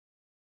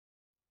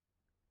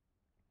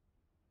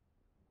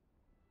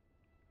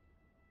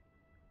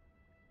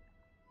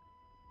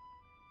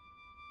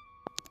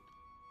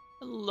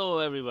Hello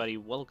everybody,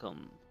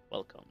 welcome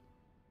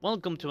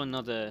to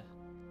another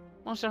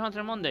Monster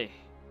Hunter Monday.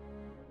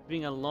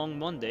 Being a long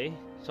Monday,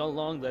 so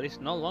long that it's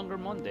no longer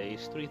Monday,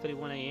 it's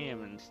 3:31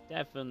 a.m. and it's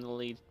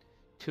definitely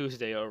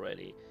Tuesday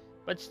already.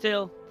 But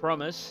still,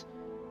 promise,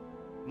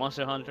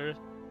 Monster Hunter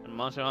and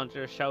Monster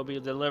Hunter shall be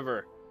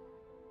delivered.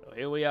 So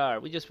here we are,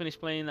 we just finished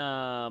playing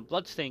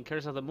Bloodstained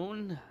Curse of the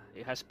Moon.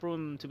 It has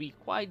proven to be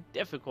quite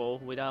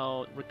difficult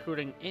without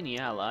recruiting any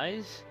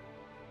allies,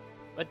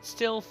 but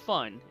still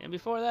fun. And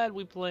before that,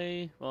 we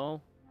play,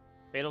 well,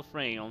 Fatal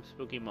Frame on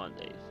Spooky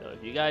Monday. So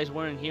if you guys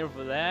weren't here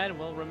for that,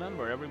 well,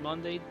 remember, every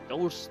Monday,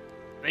 those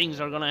things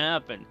are gonna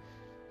happen.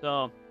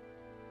 So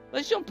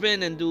let's jump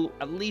in and do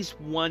at least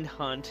one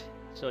hunt.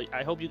 So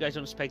I hope you guys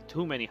don't expect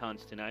too many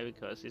hunts tonight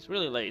because it's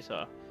really late,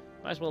 so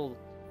might as well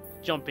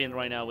jump in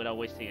right now without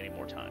wasting any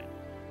more time.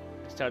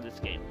 Start this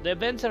game. The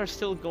events are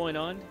still going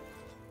on,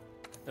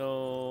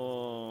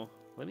 so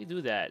let me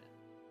do that.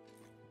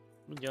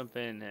 Let me jump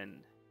in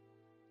and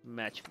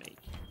matchmake.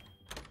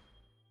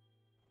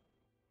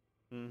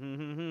 I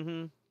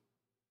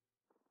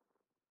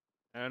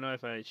don't know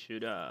if I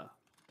should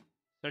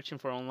searching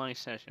for online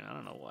session. I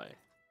don't know why.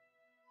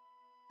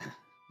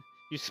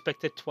 You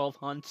expected 12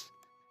 hunts?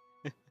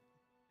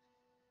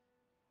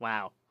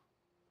 Wow.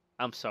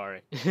 I'm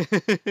sorry.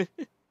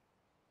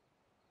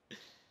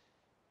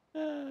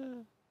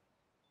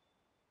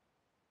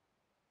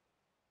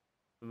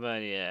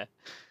 But yeah.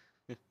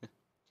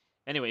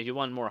 Anyway, if you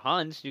want more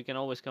hunts, you can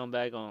always come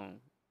back on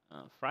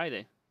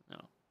Friday. No,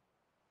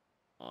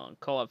 on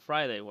Co-op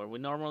Friday, where we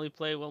normally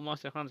play well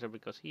Monster Hunter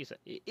because it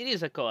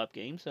is a co-op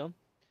game. So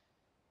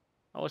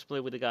I always play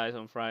with the guys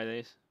on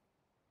Fridays.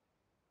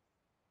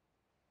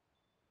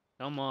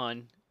 Come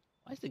on.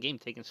 Why is the game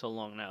taking so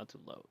long now to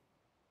load?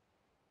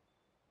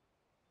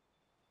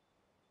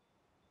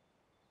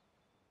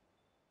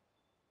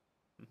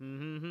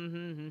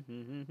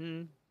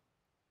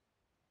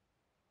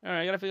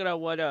 Alright, I gotta figure out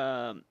what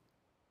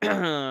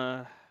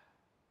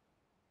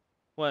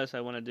what else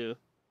I wanna do.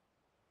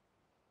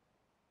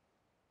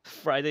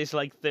 Friday's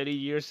like 30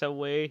 years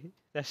away.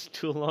 That's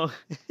too long.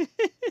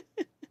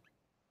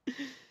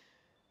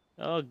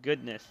 Oh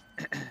goodness.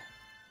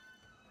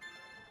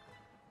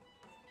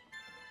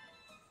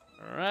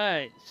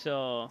 Alright,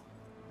 so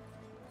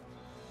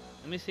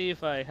let me see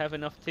if I have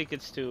enough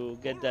tickets to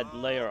get that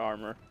layer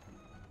armor.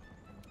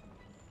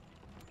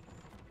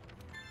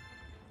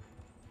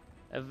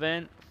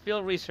 Event,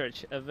 field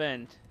research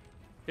event,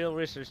 field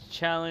research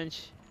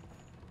challenge,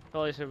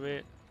 college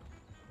survey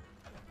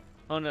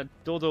on a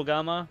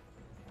Dodogama.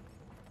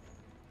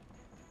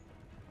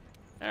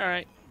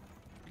 Alright,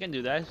 we can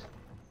do that.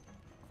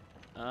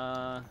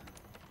 Hold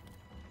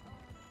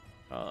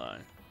on.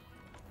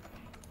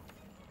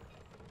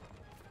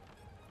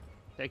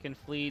 Second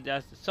fleet,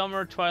 that's the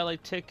summer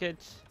twilight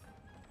tickets.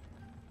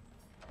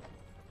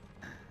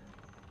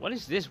 What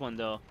is this one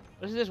though?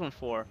 What is this one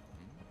for?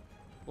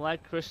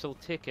 Black crystal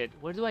ticket.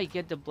 Where do I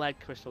get the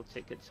black crystal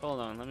tickets? Hold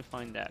on, let me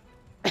find that.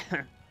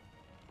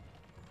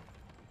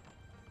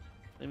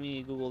 Let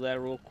me Google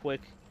that real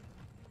quick.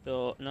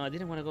 So, no, I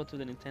didn't want to go to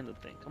the Nintendo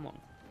thing. Come on.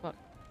 Fuck.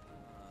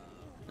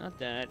 Not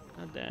that.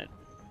 Not that.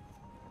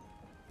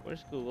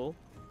 Where's Google?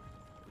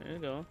 There you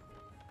go.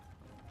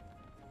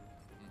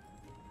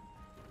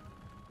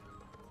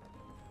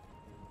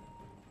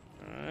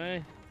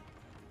 Alright.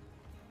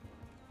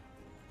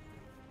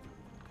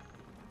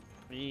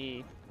 Let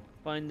me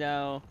find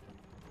out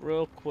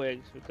real quick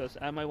because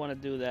I might want to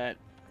do that.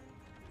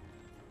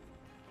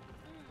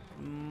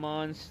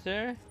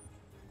 Monster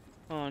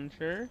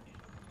Hunter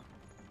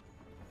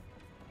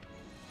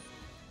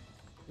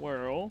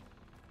World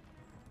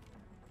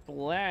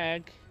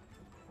Black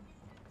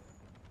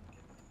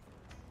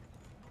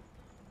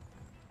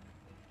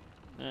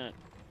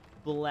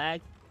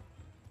black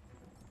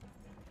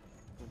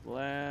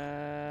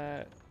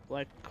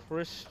black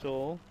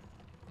crystal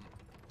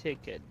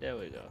ticket. There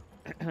we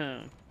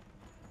go.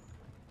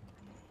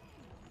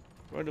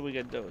 Where do we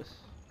get those?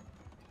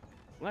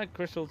 Black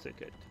crystal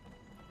ticket.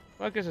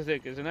 Black crystal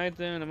ticket is an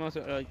item. I'm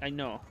also I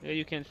know. Yeah,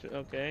 you can.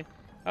 Okay.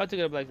 How to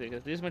get a black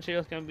ticket? These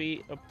materials can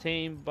be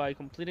obtained by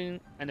completing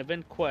an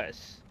event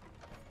quest.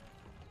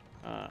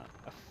 A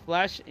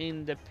flash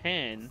in the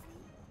pan.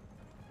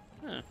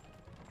 Huh.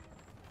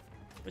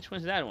 Which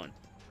one's that one?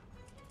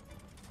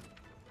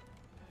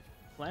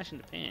 Flash in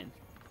the pan.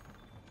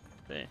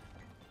 Okay.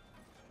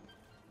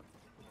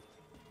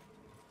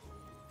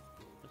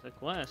 What's the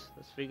quest?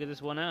 Let's figure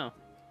this one out.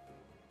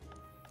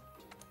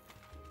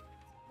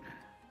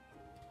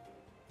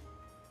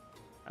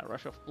 A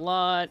rush of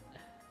blood.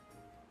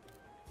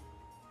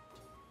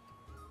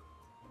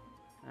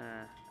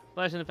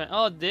 Flash in the pan.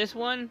 Oh, this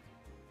one?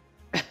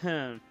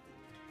 Yeah,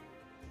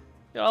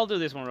 I'll do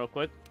this one real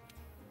quick.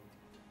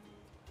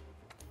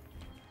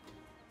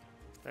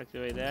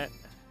 Activate that.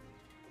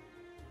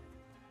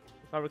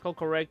 If I recall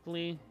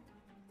correctly,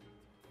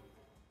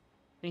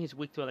 I think he's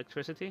weak to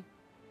electricity.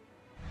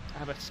 I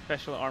have a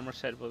special armor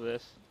set for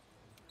this.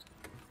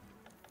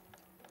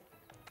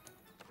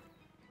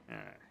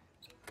 Alright.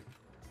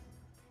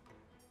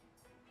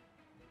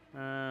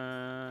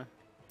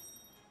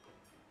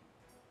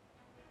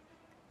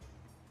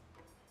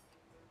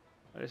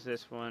 What is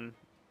this one?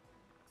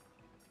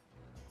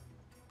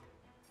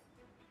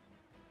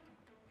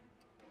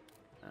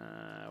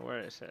 Where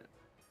is it?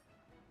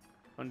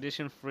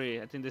 Condition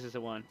free. I think this is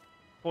the one.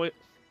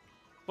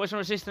 Poison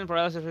resistant,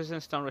 paralysis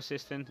resistant, stun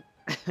resistant.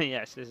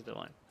 Yes, this is the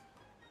one.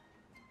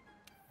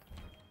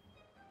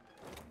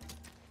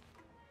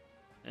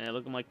 Yeah,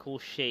 look at my cool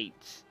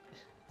shades.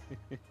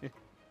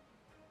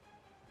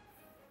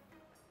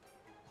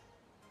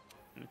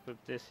 Put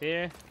this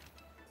here.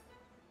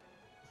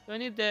 Do I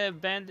need the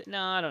bandit?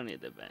 No, I don't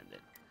need the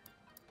bandit.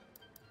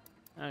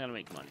 I'm gonna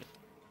make money.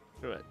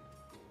 Screw it.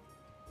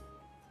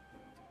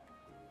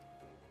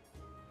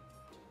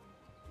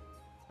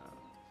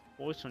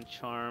 Poison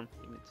charm.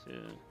 Give me 2.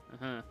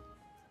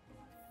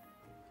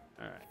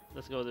 Alright,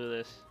 let's go do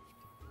this.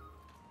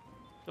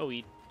 Go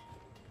eat.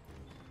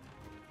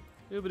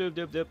 Doop doop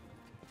doop doop.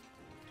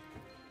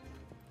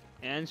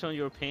 Ants on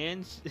your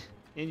pants?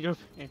 In your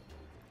pants.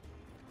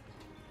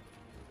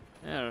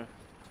 Alright,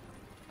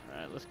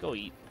 let's go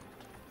eat.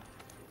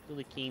 To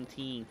the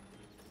canteen.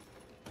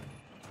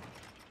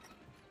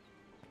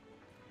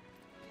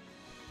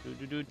 Doop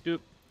doop doop doop.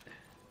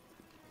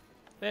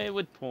 Pay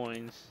with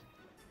points.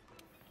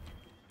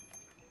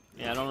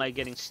 Yeah, I don't like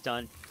getting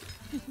stunned.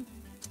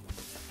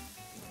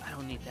 I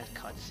don't need that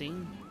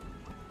cutscene.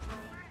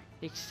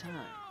 Takes time.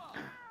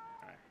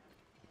 Alright.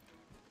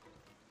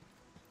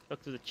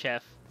 Talk to the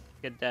chef.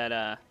 Get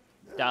that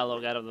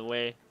dialogue out of the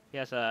way. He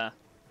has a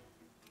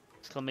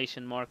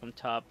exclamation mark on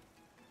top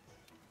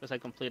because I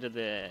completed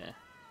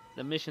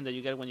the mission that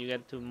you get when you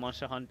get to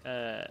Monster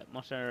Hunter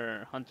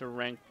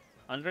rank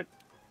 100.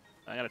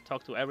 I gotta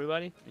talk to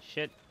everybody and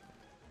shit.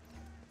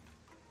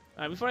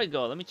 Alright, before I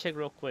go, let me check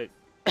real quick.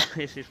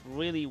 This is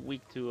really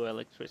weak to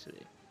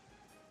electricity.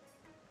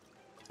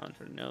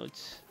 Hunter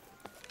notes.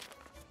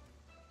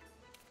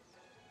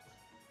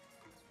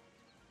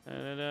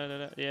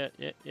 Yeah,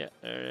 there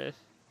it is.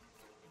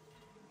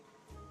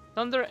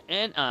 Thunder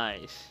and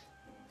ice.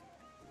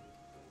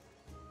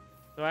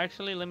 So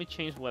actually, let me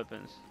change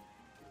weapons.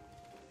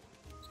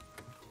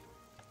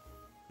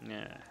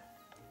 Yeah.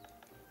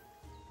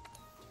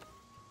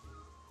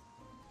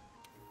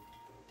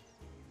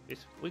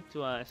 It's weak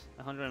to ice.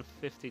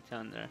 150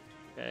 thunder.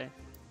 Okay.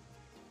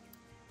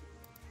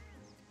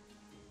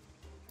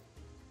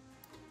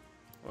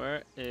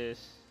 Where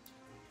is...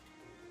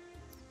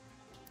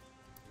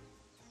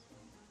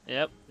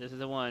 Yep, this is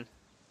the one.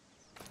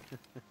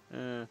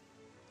 A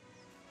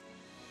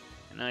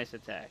nice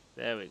attack.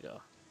 There we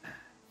go.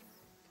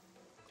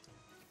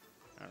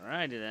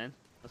 Alrighty then.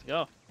 Let's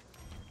go.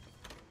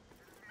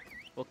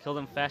 We'll kill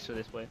them faster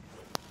this way.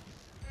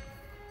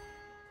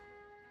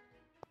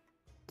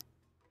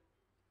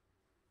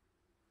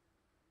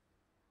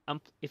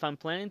 If I'm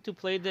planning to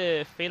play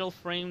the Fatal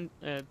Frame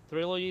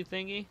trilogy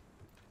thingy,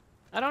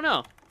 I don't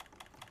know.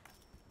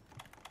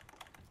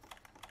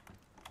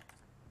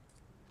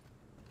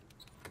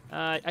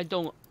 I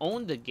don't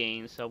own the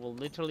game, so we'll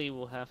literally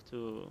will have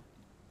to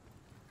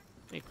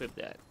equip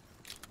that.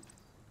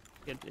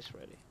 Get this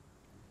ready.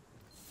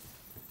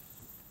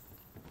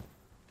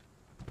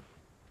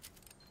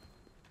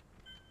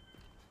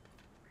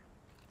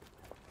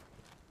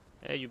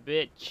 Hey, you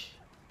bitch.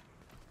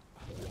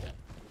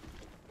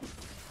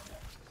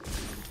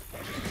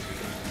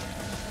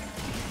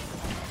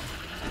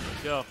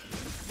 Let's go.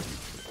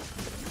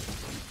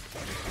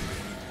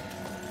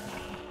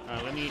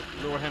 Alright, let me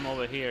lure him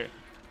over here.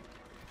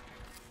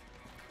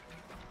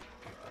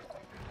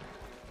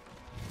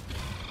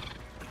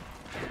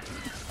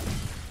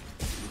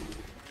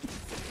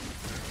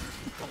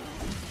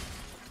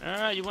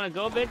 Alright, you wanna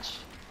go, bitch?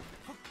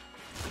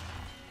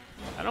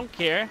 I don't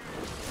care.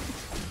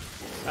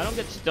 I don't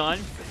get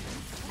stunned.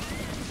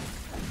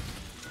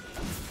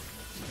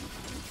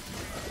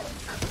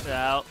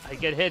 Ow, I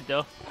get hit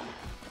though.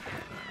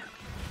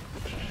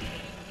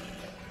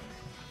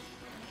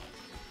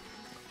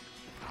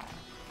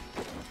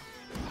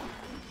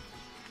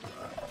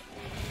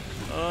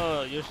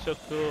 Oh, you're so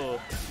cool.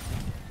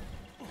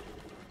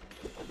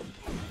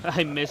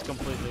 I missed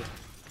completely.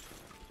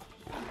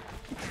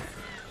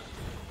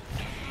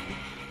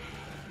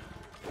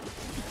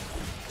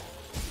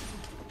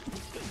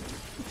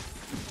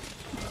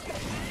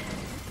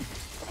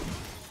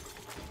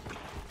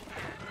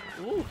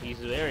 Ooh, he's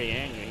very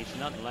angry. He's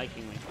not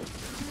liking me.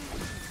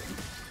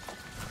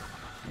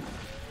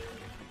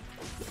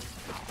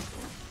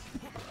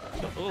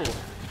 So, ooh.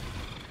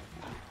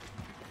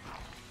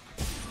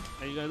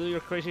 Are you gonna do your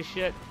crazy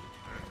shit?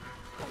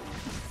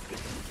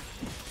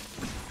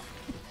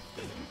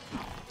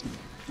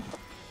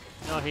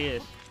 No, he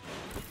is.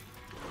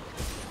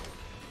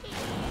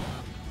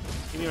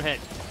 Give me your head.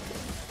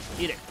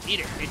 Eat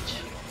it,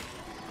 bitch.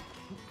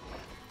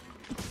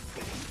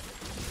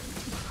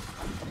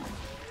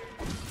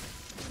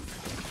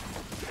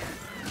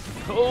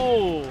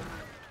 Oh!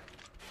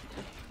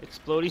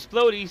 Explodey,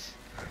 explodies.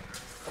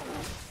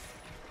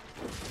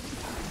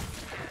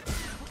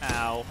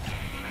 Ow.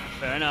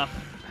 Fair enough.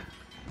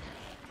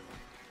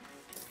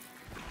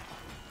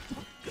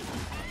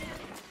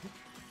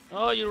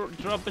 Oh, you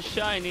drop a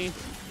shiny.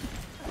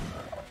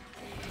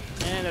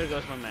 And there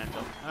goes my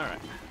mantle. Alright.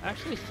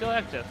 Actually, still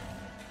active.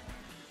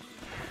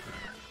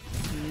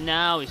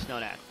 Now it's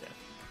not active.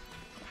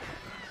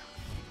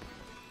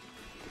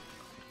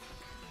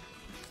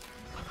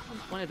 I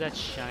just wanted that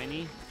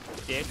shiny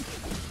dick.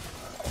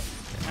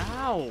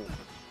 Ow!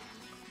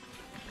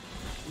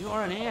 You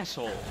are an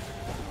asshole.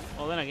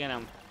 Well, then again,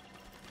 I'm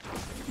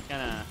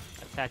kinda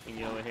attacking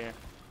you over here.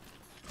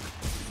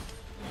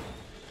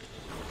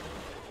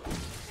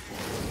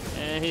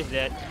 And he's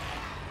dead.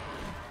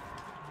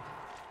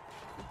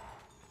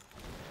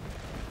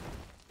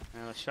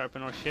 Now let's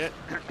sharpen our shit.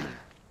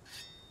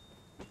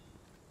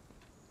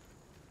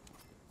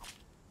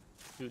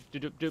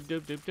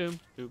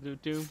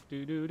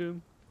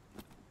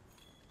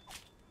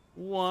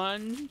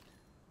 One.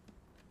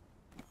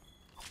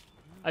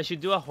 I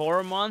should do a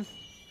horror month.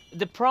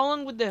 The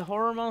problem with the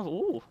horror month,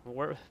 ooh,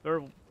 we're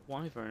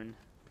wyvern.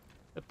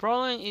 The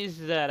problem is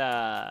that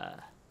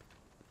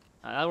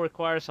that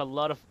requires a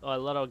lot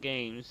of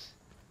games.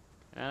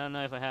 I don't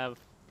know if I have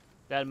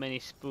that many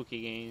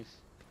spooky games.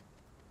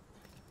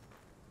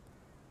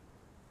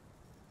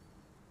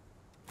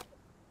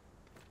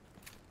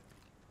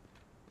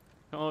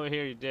 Come over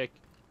here, you dick.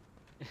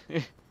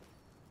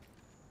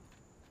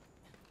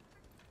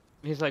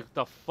 He's like,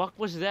 the fuck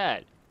was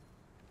that?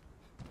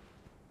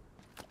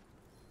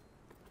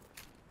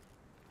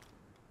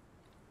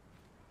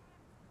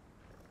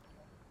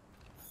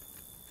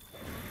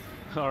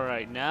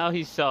 Alright, now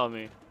he saw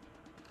me.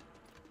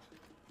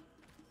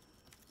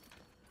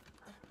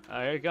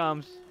 Here it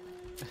comes.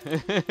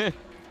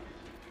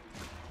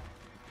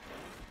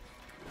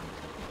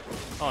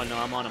 Oh no,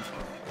 I'm on him.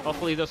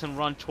 Hopefully he doesn't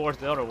run towards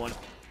the other one.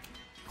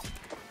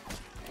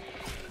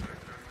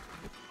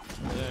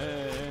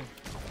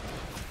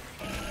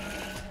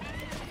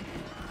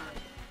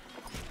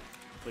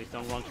 Please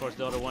don't run towards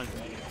the other one.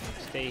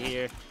 Stay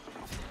here.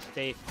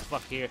 Stay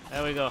fuck here.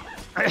 There we go.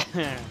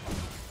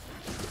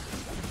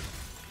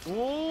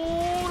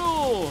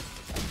 Ooh!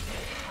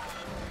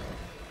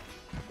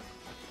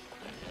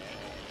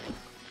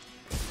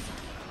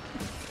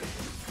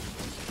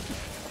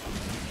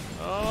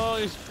 Oh,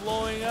 he's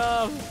blowing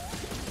up.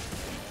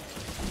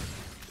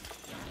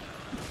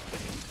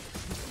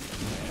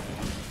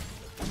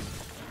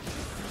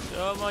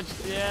 So much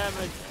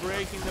damage,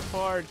 breaking the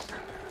parts.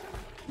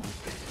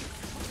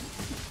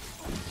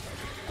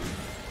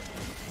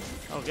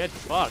 Oh, get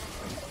fucked.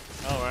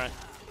 Alright,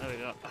 there we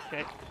go.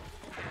 Okay.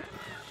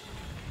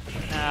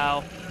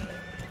 Ow.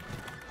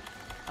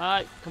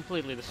 I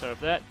completely deserve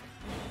that.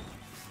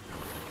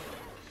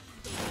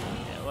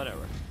 Yeah,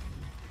 whatever.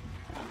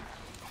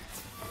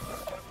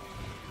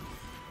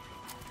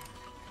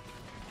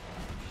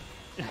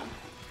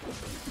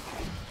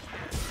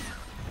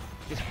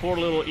 His poor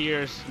little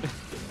ears.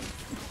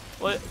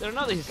 Well, they're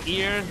not his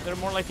ears, they're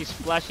more like his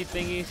flashy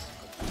thingies.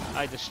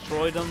 I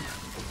destroyed them.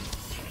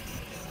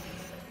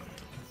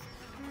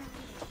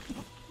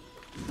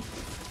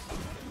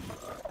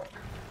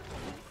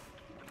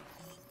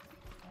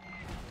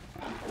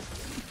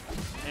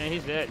 And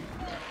he's dead.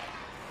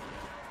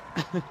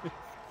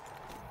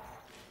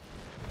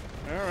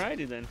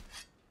 Alrighty then.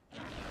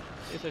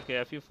 It's okay,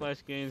 a few flash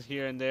games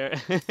here and there.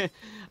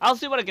 I'll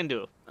see what I can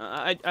do.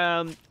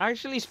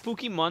 Actually,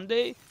 Spooky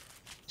Monday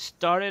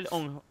started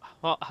on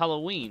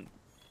Halloween,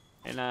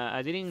 and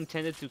I didn't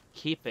intend to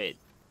keep it,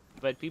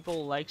 but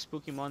people like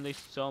Spooky Monday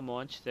so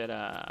much that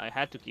I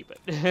had to keep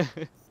it.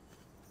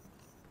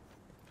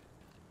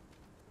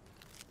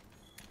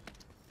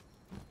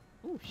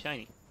 Ooh,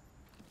 shiny.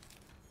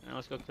 Now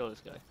let's go kill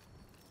this guy.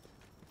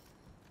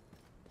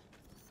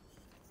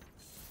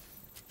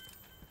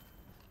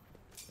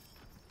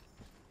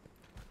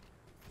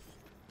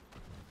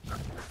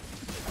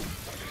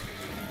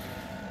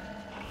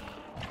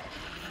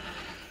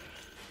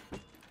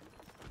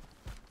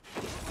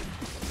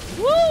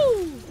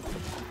 Woo!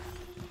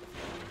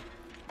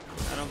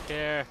 I don't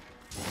care.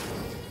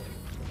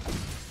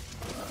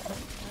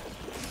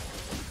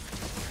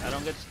 I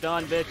don't get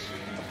stunned, bitch.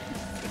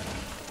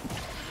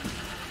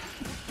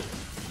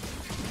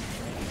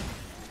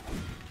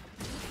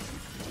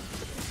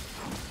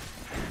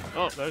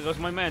 Oh, there goes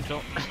my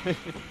mantle.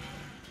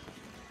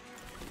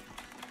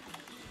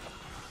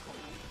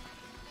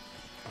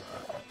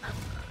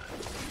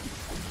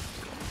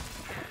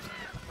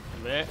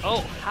 There. Oh,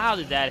 how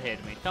did that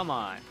hit me? Come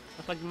on.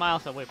 That's like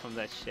miles away from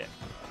that shit.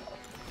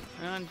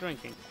 And I'm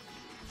drinking.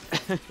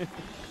 That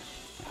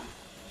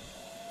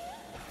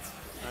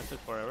took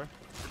forever.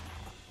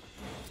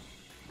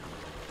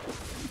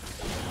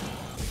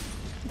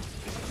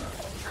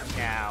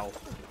 Ow.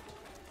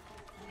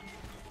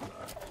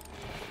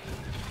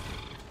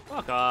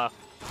 Fuck off.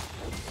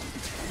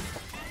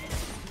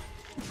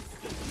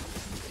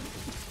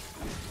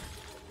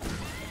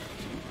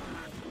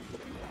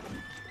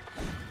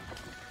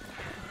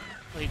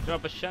 Oh, he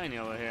dropped a shiny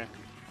over here.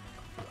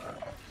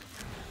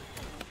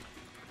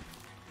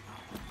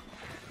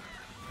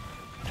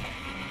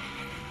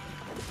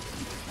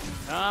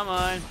 Come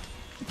on.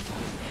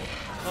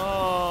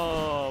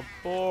 Oh,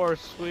 poor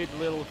sweet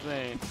little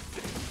thing.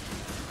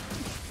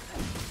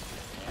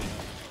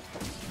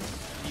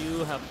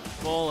 You have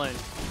fallen,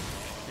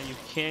 and you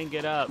can't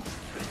get up.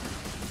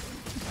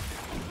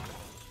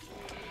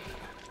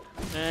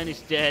 And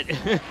he's dead.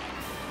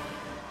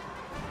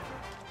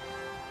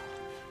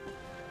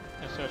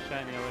 That's so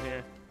shiny over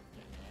here.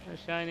 So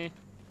shiny?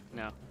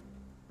 No.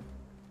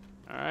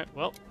 Alright,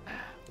 well,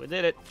 we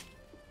did it.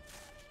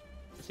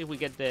 Let's see if we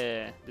get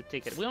the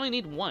ticket. We only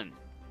need one.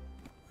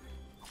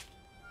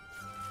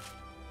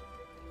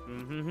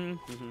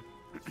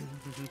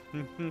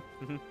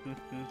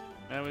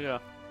 There we go.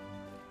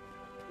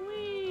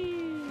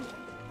 Whee!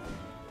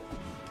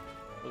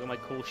 Look at my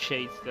cool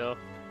shades, though.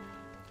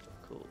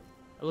 Cool.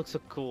 It looks so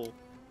cool.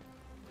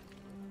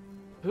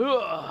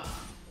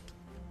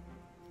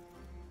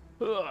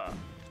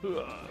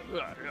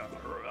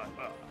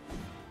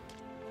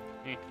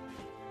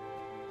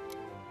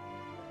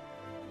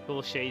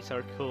 Cool shades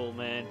are cool,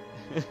 man.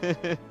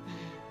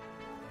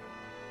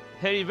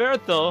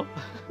 Heriberto?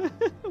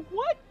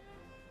 What?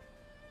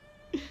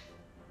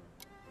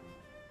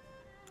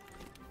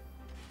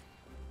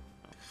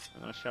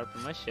 I'm gonna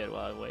sharpen my shit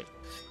while I wait.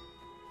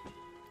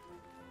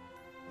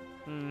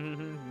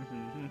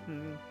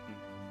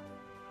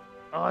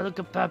 Oh, look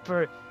at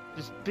Pepper!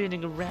 Just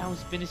spinning around,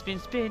 spin, spin,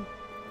 spin!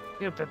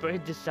 Here, Pepper,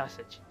 eat this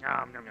sausage.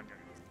 Nom, nom, nom, nom.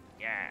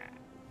 Yeah.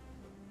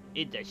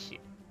 Eat that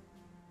shit.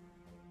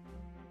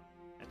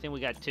 I think we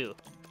got two.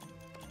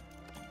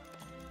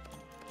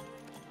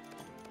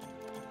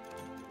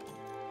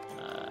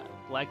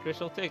 Black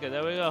crystal ticket,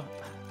 there we go.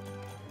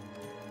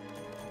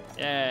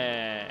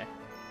 Yeah.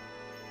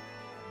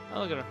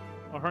 Oh, look at her.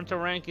 Our hunter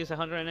rank is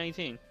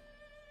 118.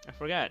 I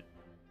forgot.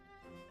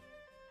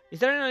 Is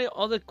there any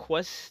other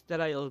quests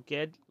that I'll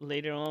get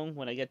later on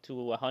when I get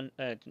to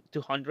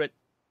 200?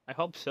 I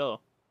hope so.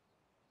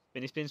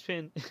 Spinny, spin,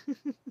 spin.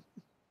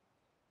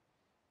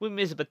 We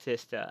miss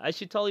Batista. I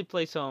should totally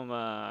play some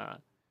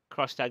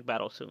cross tag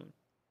battle soon.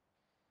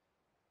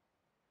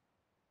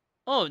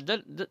 Oh,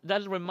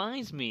 that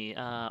reminds me.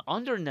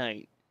 Under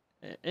Night,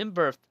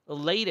 Inbirth,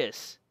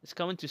 latest is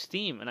coming to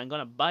Steam, and I'm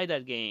gonna buy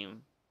that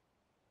game.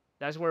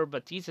 That's where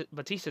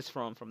Batista's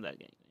from that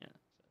game. Yeah,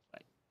 so it's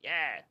like,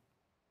 yeah.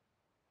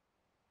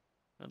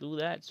 I'll do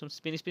that. Some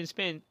spinny, spin,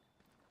 spin.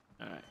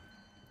 All right.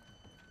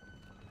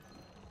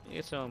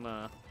 Get some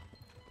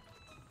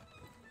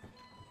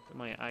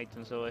my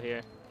items over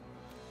here.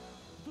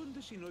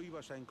 ¿Dónde si no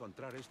ibas a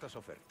encontrar estas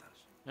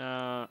ofertas?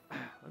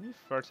 Let me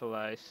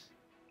fertilize.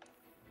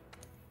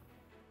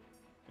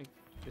 Make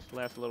this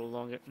last a little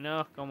longer.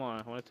 No, come on.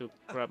 I wanted to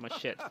grab my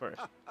shit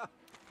first.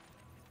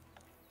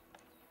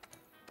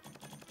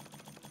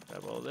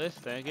 Grab all this.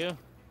 Thank you.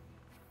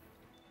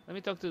 Let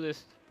me talk to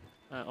this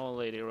old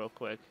lady real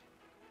quick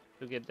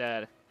to get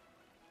that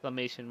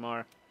exclamation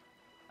mark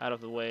out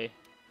of the way.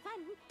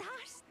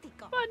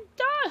 Fantástico.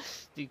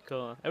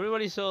 Fantastico!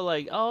 Everybody's so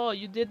like, oh,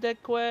 you did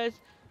that quest?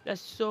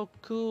 That's so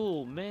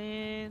cool,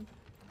 man.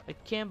 I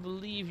can't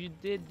believe you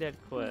did that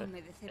quest. No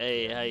me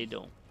Hey, how decepciones. you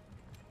doing?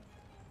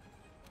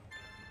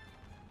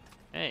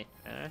 Hey,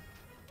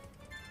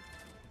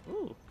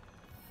 ooh.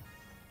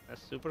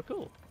 That's super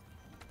cool.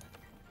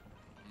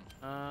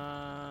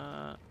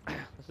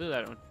 Let's do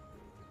that one.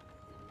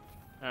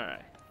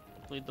 Alright.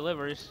 Complete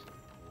deliveries.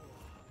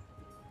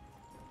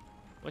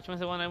 Which one's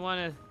the one I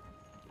wanted?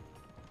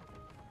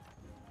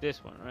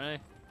 This one,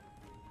 right?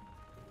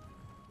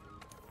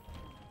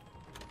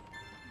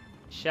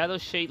 Shadow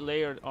Shade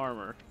Layered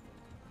Armor.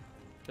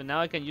 So now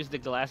I can use the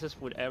glasses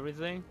with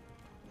everything.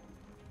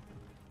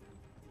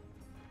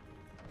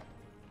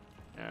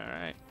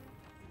 Alright.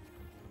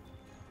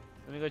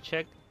 Let me go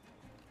check.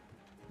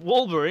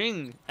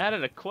 Wolverine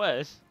added a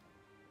quest.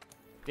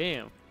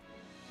 Damn.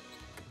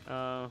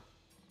 Oh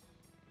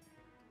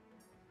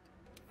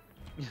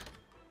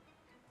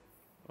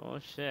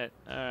shit.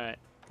 Alright.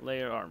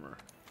 Layer armor.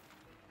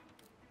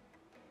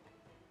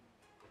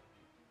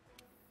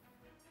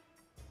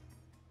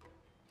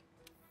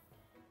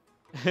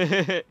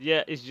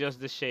 Yeah, it's just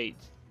the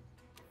shades.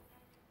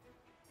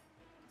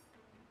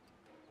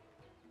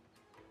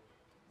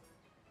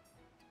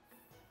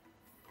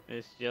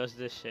 It's just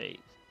the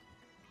shades.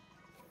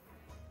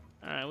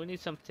 Alright, we need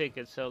some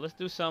tickets, so let's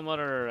do some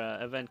other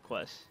event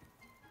quests.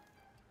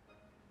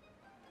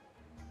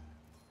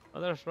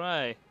 Oh, that's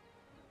right.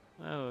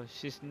 Oh,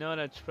 she's not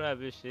a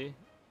trap, is she?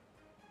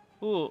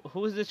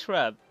 Who's the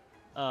trap?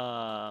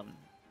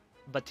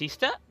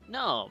 Batista?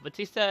 No,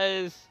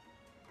 Batista's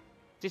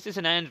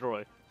an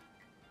android.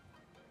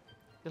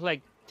 He's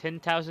like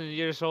 10,000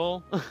 years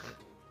old,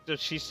 so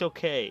she's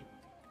okay.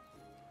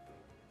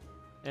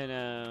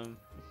 And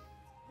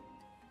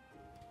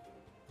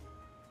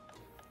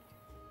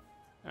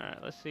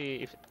alright, let's see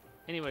if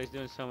anybody's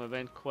doing some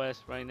event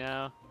quest right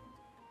now.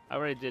 I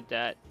already did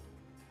that.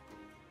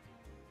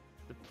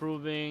 The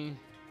Proving.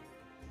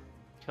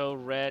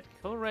 Code Red.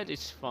 Code Red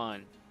is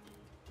fun.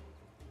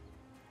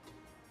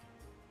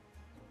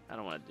 I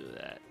don't want to do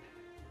that.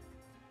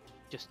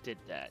 Just did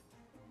that.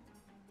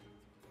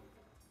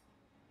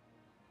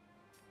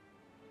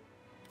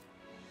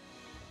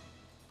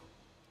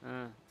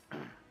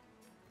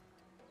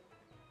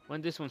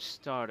 When this one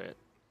started.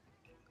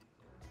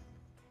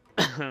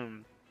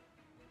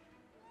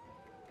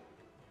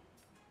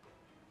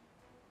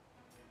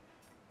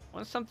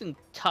 Want something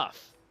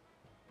tough.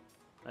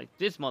 Like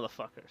these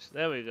motherfuckers.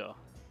 There we go.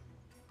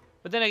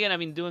 But then again, I've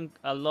been doing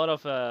a lot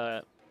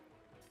of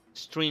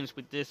streams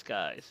with this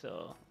guy,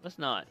 so let's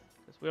not.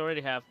 Because we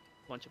already have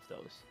a bunch of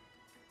those.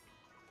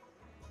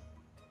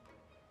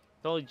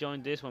 Totally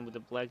joined this one with the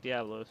Black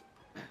Diablos.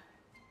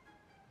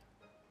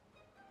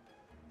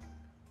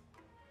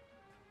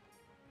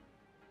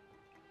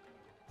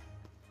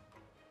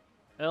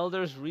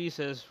 Elder's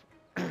Recess.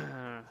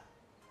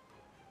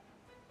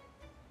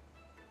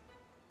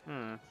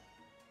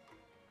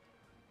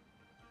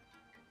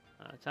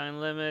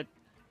 Time limit.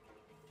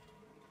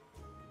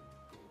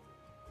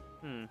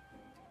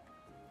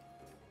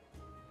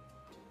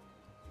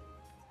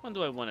 What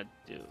do I want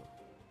to do?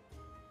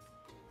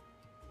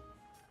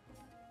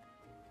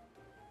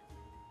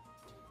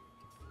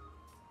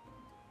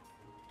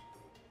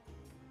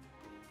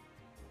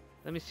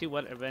 Let me see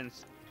what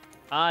events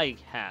I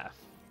have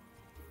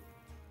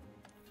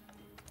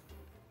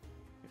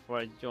before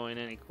I join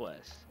any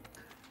quest.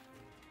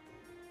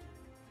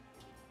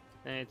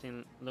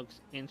 Anything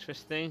looks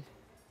interesting?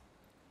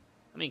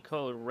 I mean,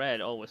 Code Red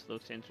always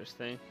looks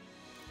interesting.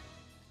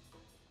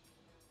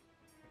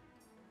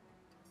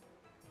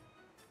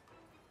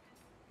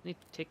 Need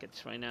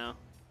tickets right now.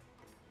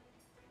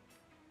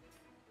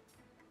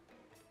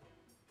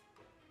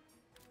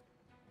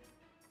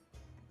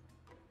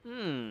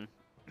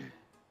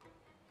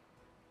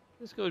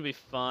 This could be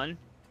fun.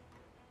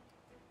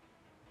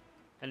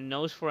 A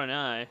nose for an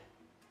eye.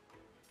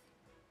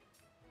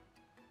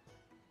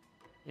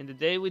 In the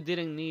day we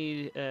didn't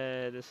need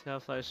the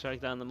Hellfire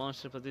strike down the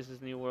monster, but this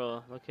is New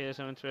World. Locate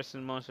some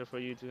interesting monster for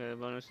you to get a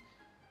bonus.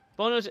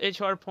 Bonus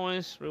HR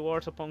points,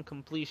 rewards upon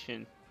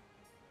completion.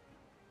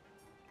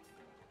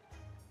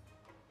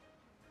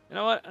 You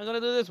know what? I'm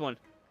gonna do this one.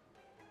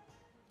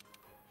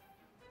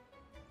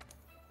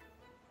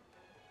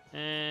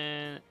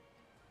 And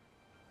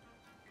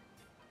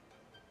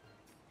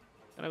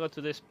I'm gonna go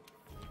to this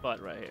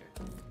spot right here.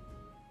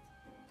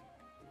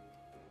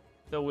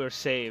 So we're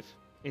safe.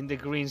 In the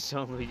green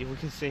zone, we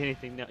can say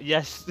anything now.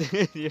 Yes,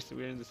 yes,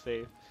 we're in the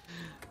safe.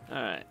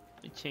 All right,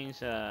 we change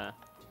game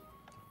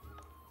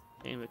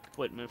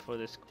equipment for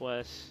this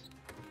quest.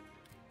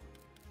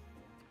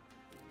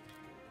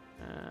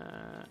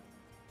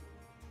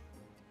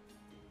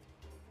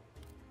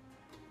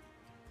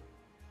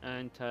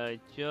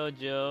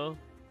 Anti-JoJo.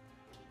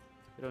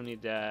 We don't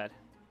need that.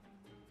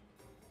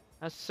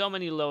 Has so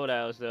many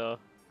loadouts though.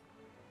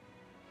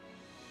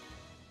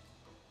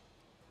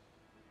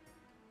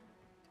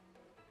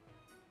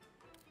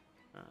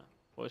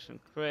 Poison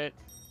crit.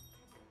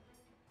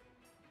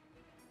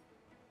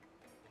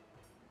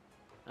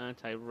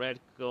 Anti-red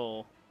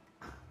goal.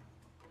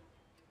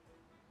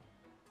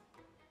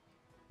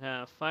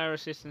 Fire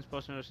resistance,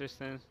 poison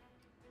resistance.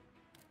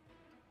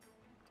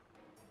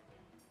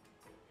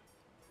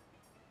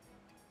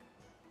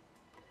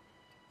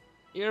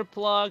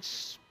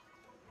 Earplugs,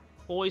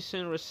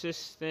 poison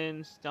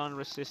resistance, stun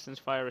resistance,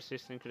 fire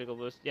resistance, critical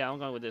boost. Yeah, I'm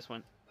going with this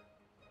one.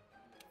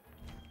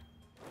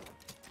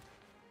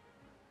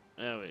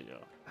 There we go.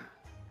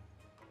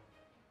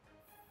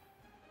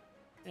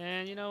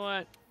 And you know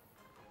what?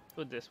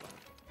 Put this one.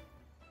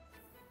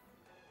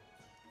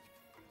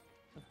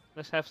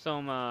 Let's have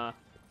some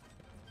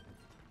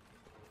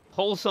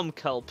wholesome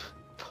kelp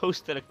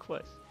posted a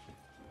quest.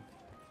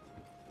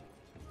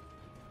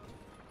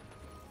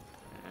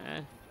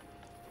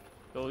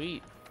 Go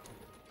eat.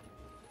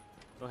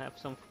 Go have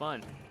some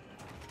fun.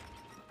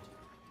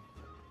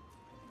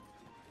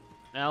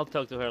 I'll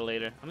talk to her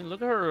later. I mean,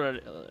 look at her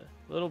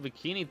little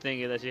bikini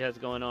thingy that she has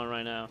going on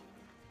right now.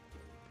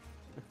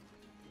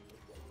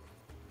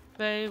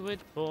 Pay with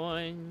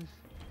points.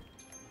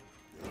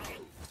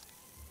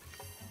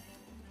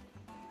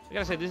 I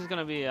gotta say, this is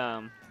gonna be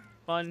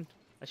fun.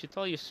 I should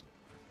tell you,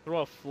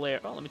 throw a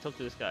flare. Oh, let me talk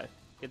to this guy.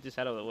 Get this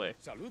out of the way.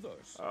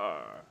 Saludos.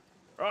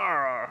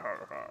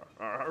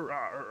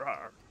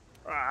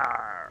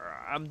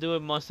 I'm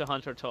doing Monster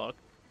Hunter talk.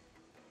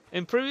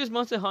 In previous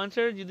Monster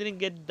Hunter, you didn't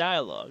get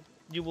dialogue.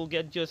 You will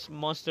get just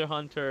Monster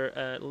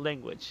Hunter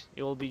language.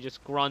 It will be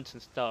just grunts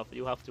and stuff.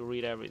 You have to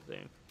read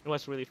everything. It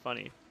was really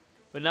funny.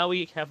 But now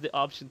we have the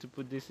option to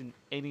put this in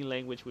any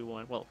language we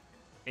want. Well,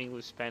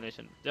 English, Spanish,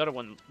 and the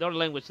other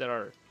languages that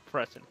are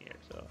present here.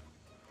 So,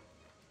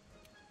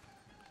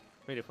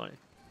 pretty funny.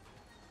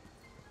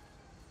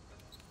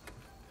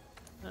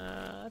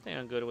 I think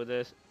I'm good with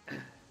this.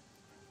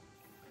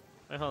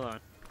 Wait, hold on.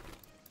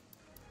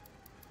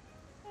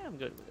 Yeah, I'm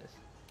good with this.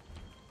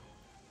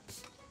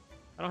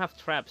 I don't have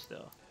traps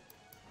though.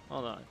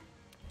 Hold on.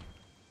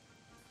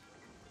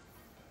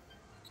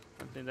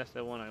 I think that's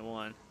the one I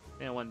want. I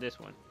think I want this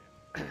one.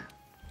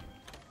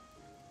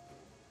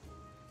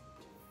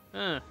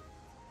 I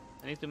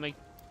need to make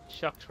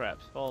shock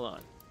traps. Hold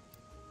on.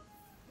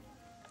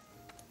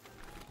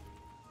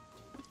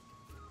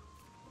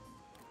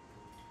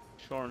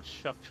 Short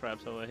shock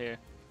traps over here.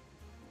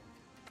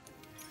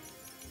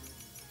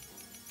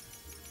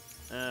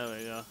 There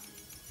we go.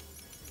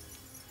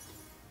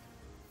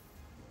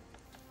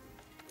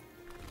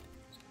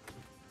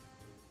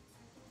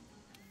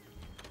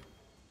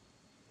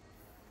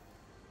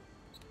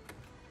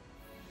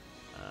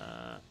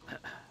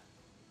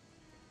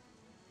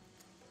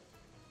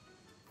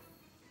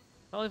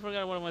 Totally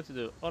forgot what I wanted to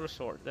do. Auto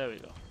sword. There we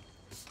go.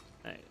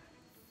 There you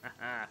go.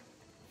 Haha.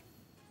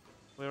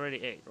 We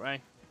already ate,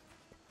 right?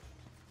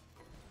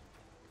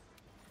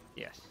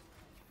 Yes.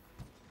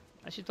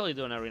 I should totally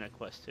do an arena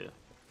quest too.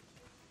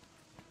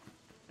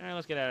 Alright,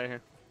 let's get out of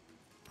here.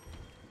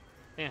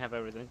 I think I have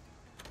everything.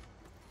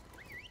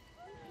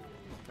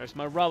 There's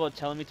my robot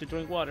telling me to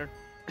drink water.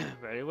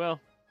 Very well.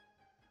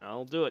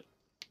 I'll do it.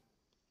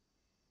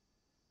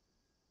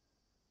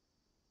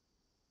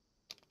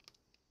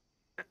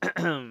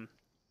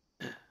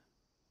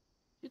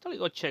 You totally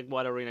go check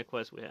what arena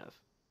quest we have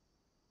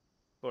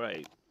before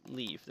I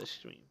leave the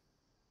stream.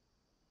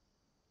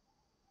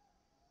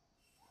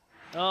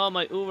 Oh,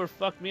 my Uber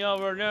fucked me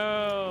over.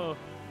 No.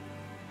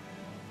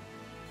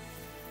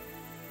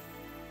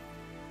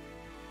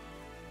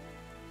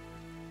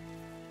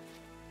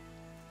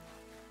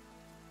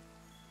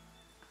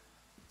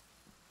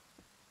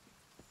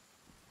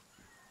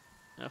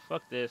 Oh,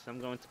 fuck this. I'm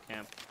going to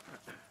camp.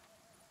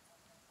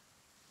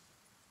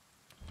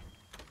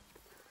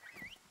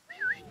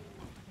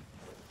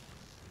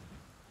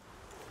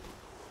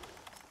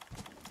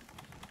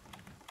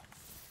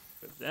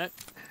 Grab that.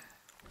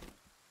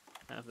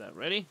 Have that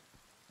ready.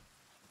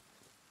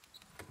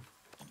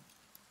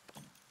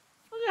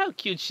 Look at how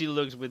cute she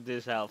looks with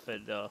this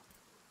outfit, though.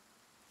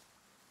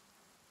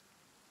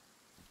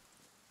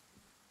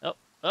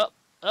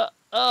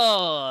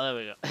 Oh, there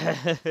we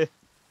go.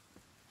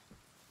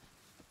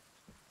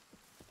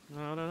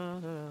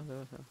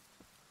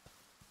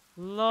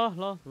 La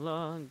la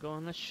la, I'm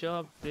gonna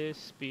shove this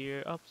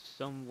spear up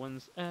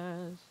someone's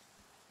ass.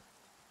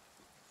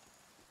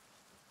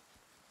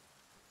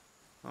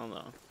 Hold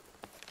on.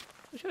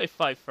 Who should I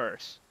fight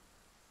first?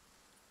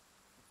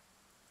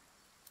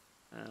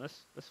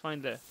 Let's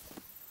find the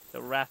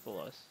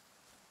Rathalos.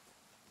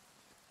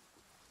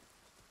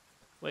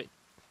 Wait.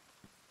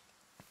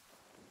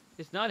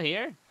 It's not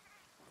here?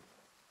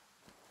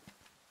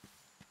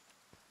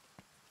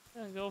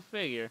 Yeah, go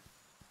figure.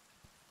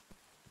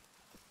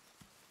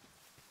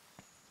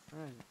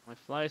 Alright, my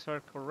flies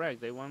are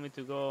correct. They want me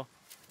to go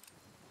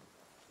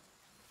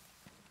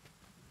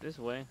this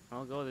way.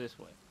 I'll go this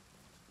way.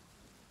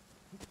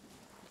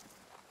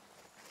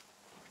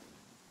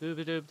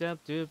 Scooby doop dap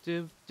doop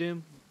doop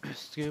doom.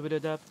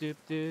 Scooby dap doop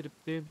doop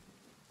doom.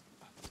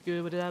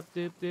 Scooby dap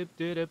doop doop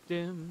doop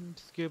doom.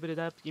 Scooby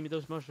dap, give me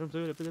those mushrooms.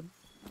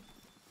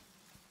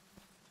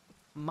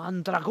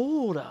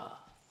 Mandragora!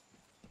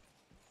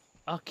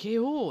 A che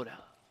ora?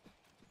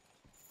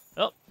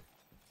 Oh!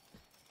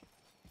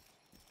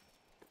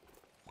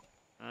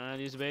 That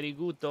is very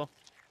good though.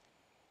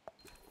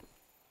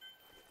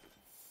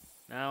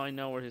 Now I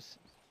know where he's...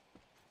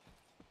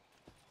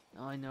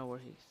 Now I know where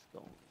he's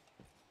going.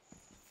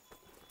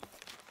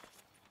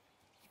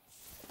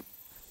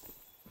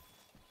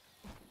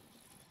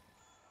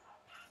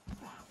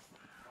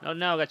 No,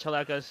 no,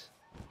 gachalacas.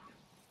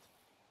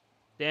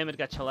 Damn it,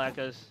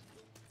 gachalacas.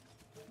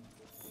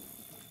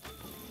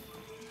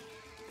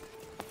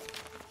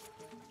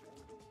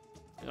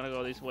 I'm gonna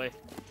go this way.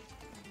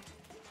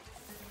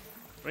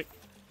 Right.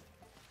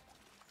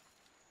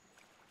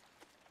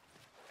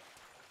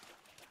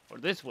 Or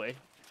this way.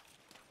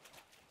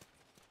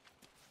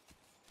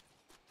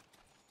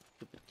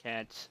 Stupid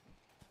cats.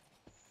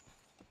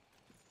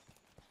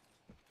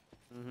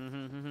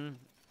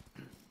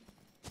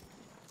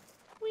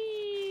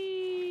 Whee!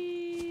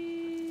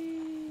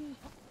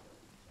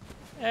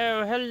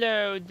 Oh,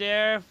 hello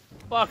there.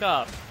 Fuck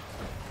off.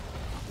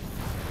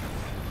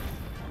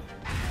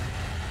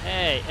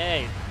 Hey,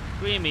 hey,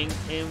 screaming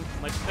in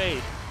my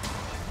face.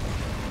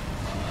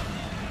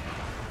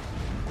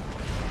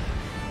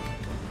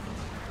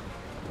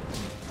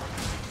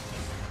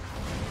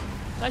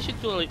 I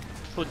should totally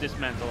put this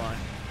mantle on.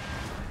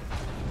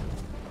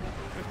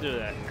 Let's do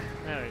that.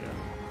 There we go.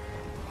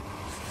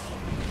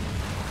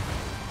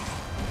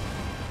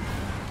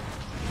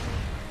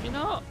 You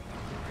know,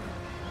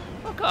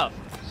 fuck off.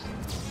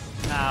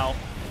 Now.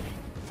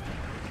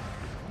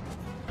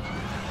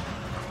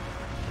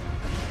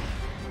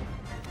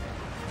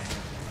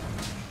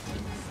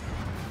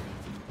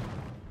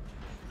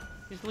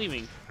 He's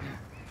leaving.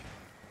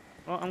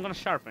 Well, I'm gonna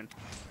sharpen.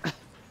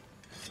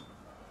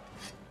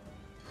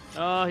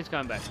 Oh, he's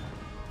coming back.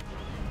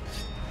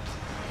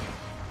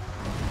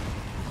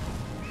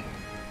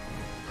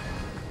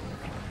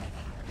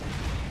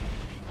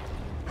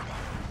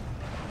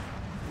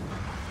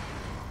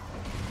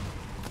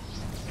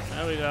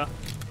 There we go.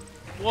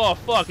 Whoa,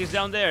 fuck, he's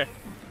down there.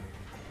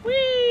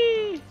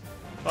 Whee!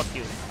 Fuck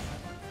you.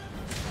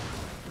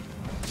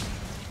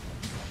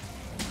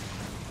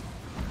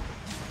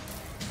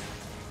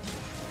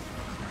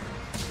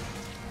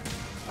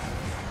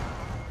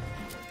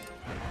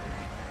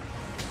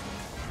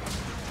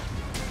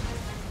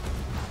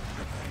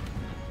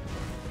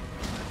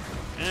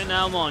 And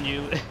now I'm on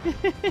you.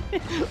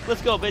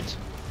 Let's go, bitch.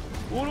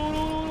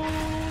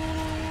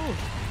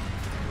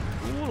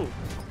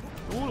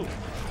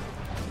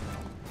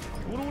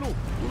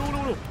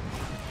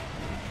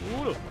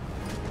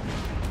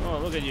 Oh,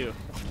 look at you.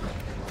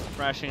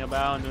 Thrashing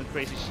about and doing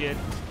crazy shit.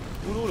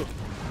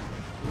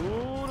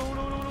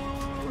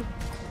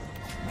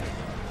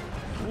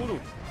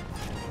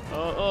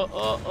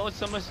 Oh,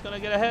 someone's gonna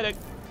get a headache.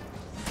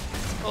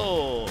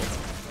 Oh.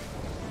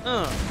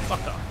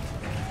 Fuck off.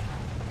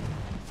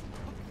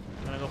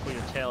 I'm gonna go for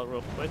your tail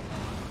real quick.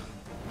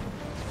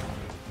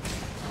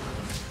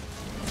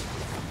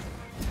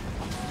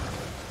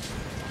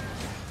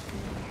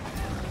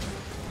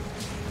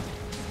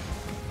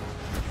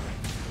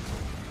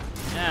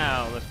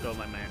 Now, let's go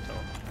my mantle.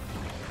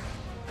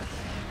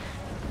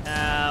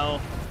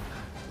 Now.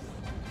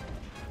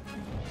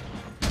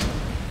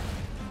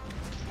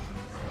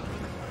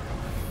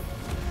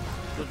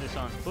 Put this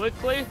on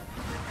quickly.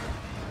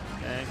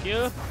 Thank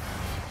you.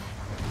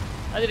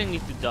 I didn't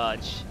need to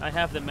dodge. I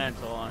have the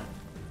mantle on.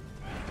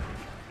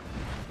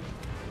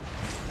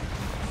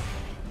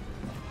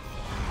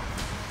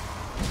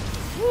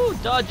 Woo!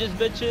 Dodges,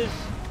 bitches!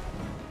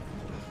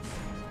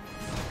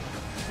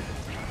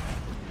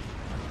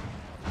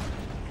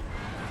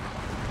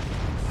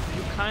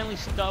 You kindly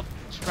stop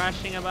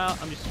trashing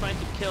about? I'm just trying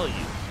to kill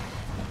you.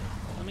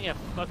 Let me a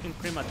fucking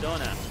prima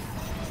donna.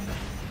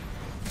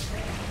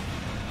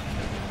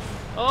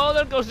 Oh,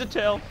 there goes the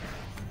tail.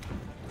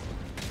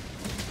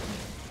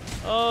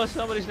 Oh,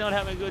 somebody's not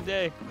having a good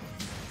day.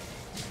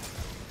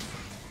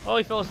 Oh,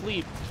 he fell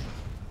asleep.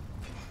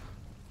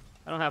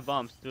 I don't have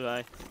bombs, do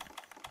I?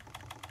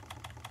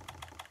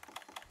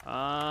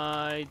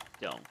 I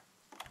don't.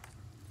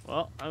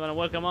 Well, I'm gonna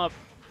wake him up.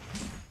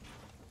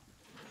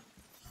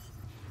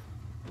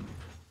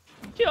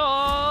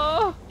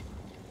 Yo!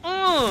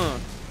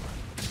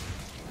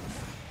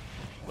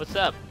 What's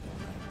up?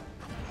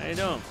 How you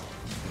doing?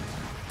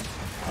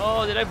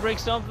 Oh, did I break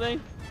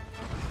something?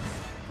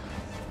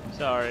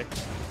 Sorry.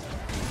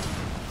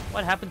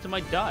 What happened to my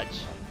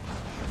dodge?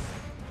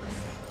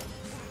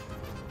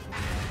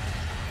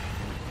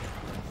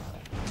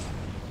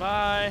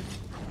 Bye.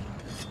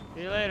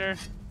 See you later.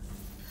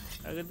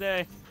 Have a good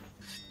day.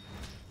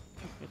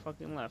 He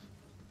fucking left.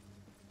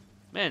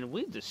 Man,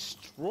 we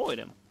destroyed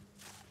him.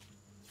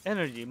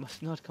 Energy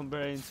must not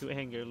convert into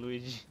anger,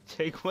 Luigi.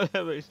 Take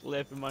whatever is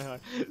left in my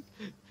heart.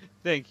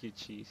 Thank you,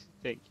 Cheese.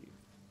 Thank you.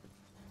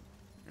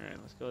 Alright,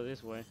 let's go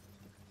this way.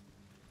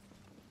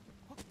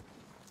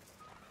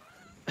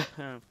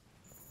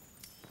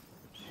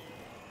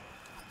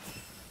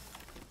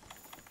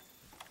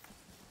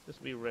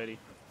 Just be ready.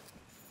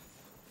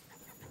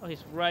 Oh,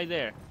 he's right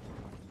there.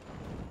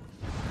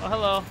 Oh,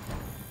 hello.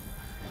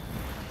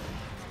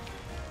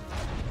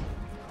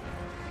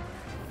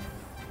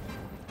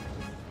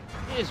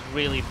 He is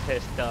really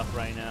pissed off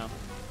right now.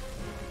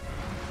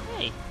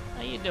 Hey,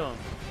 how you doing?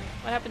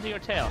 What happened to your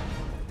tail?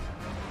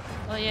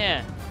 Oh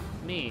yeah,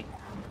 me.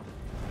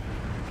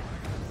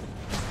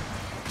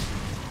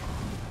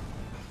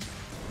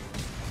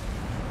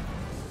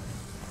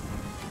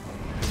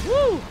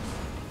 Woo!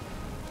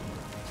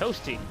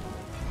 Toasty.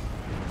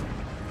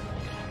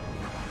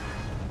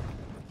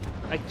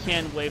 I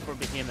can't wait for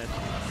Behemoth.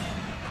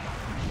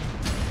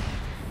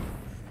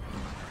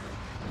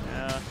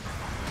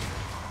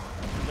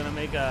 I'm gonna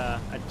make a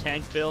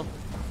tank build.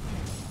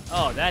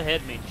 Oh, that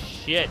hit me.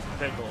 Shit,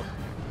 pickles.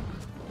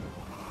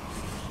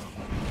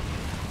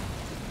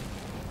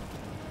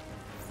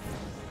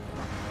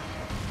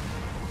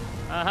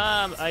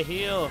 Aha, I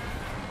heal.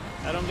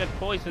 I don't get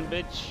poisoned,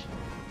 bitch.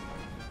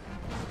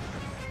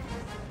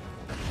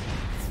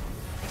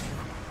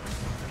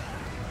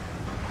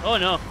 Oh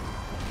no.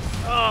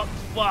 Oh,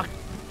 fuck.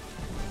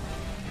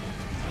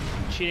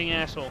 Cheating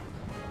asshole.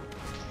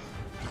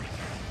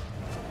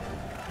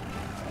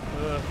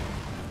 Ugh.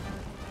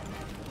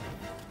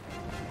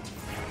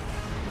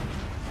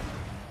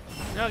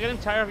 No, getting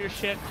tired of your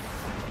shit.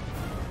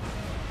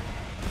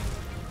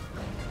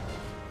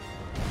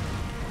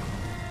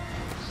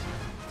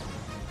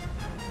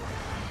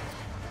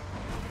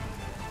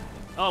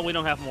 Oh, we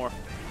don't have more.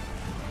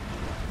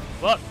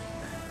 Look.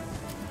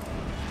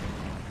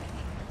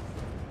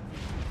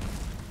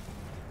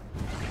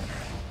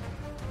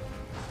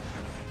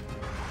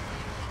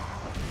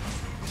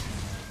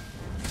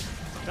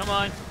 Come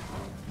on.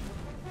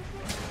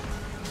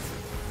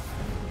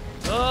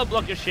 Oh,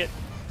 block your shit.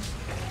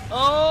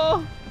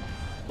 Oh,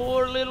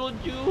 poor little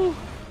Jew.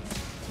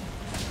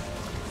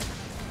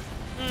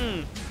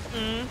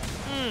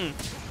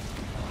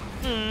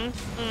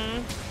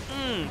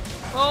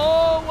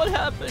 Oh, what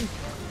happened?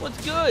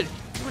 What's good?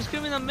 You were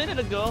screaming a minute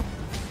ago.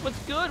 What's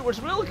good? What's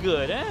real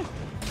good, eh?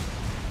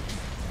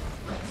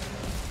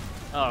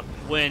 Oh,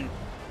 win.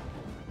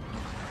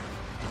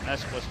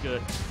 That's what's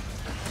good.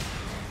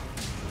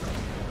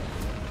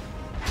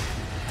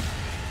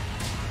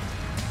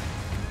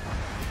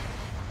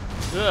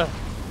 Ugh.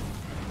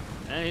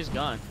 And he's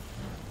gone.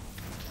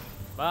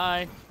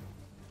 Bye.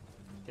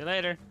 See you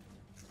later.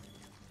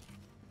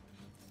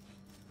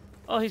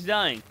 Oh, he's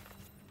dying.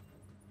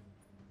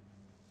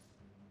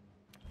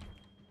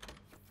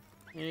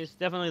 He's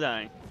definitely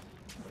dying.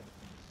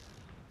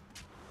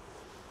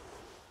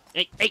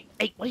 Hey, hey,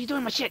 hey, what are you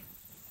doing, my shit?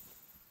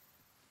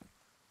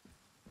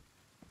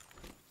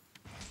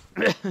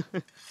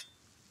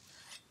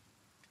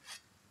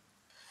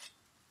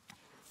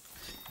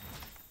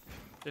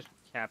 Just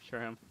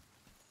capture him.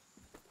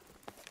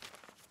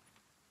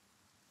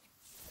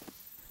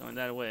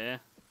 Going that way,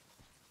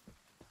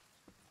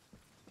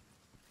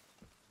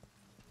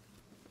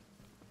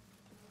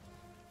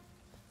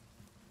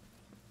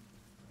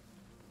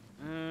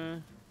 eh?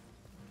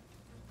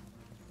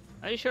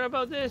 Are you sure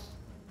about this?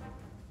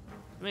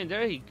 I mean,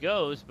 there he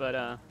goes,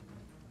 but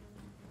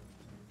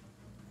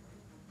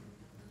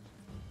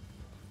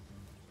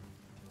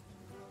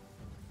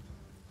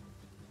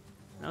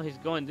now he's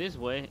going this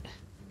way.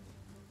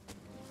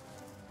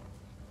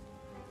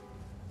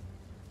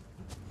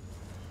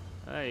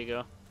 There you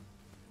go.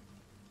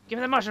 Give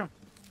me the mushroom.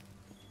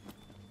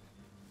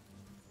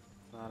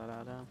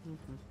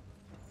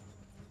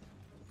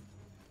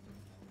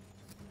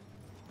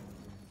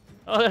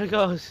 Oh, there it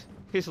goes.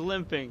 He's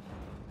limping.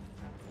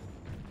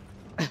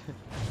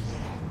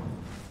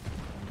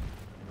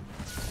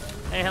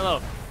 Hey,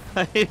 hello.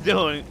 How you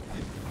doing?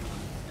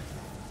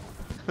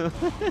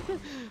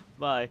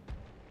 Bye.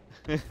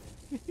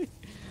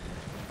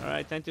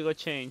 Alright, time to go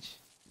change.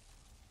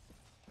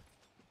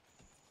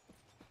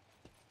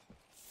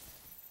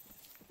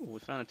 Ooh, we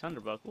found a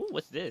thunderbug. Ooh,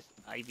 what's this?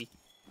 Ivy.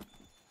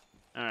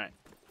 Alright.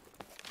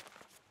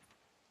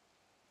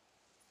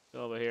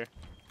 Go over here.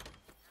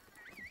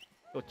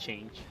 Go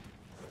change.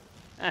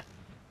 Ah.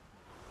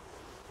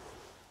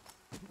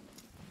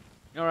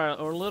 Alright,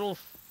 our little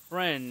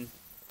friend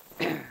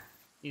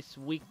is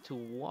weak to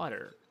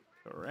water,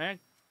 correct?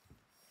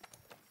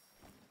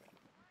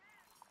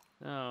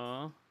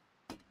 So...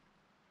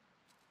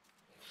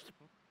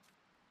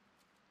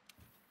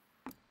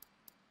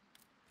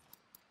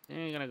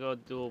 I'm gonna go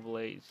dual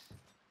blades.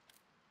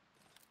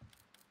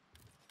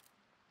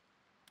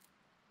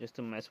 Just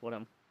to mess with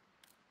him.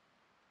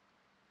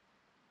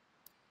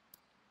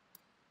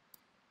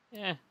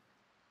 Yeah.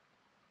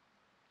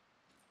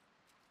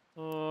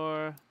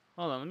 Or...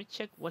 Hold on, let me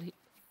check what he...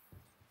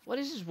 What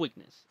is his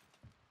weakness?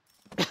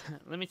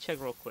 Let me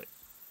check real quick.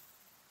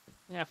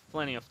 We have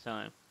plenty of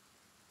time.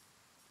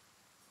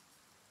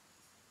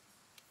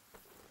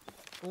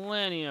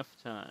 Plenty of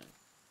time.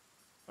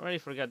 Already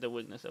forgot the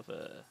weakness of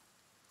a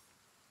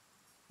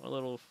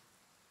little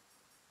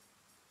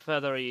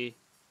feathery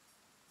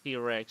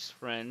T-Rex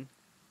friend.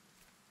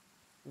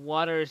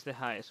 Water is the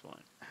highest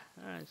one.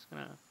 Alright, just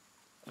gonna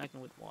smack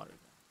him with water then.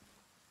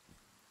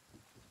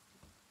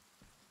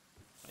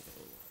 Smack him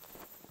with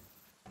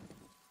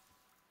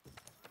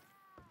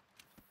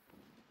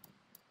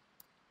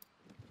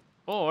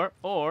water.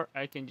 Or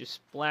I can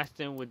just blast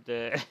him with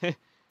the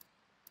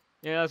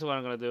yeah, that's what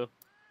I'm gonna do.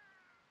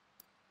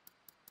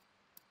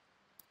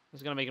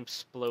 It's gonna make him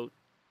explode.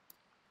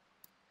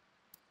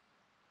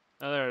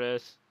 Oh, there it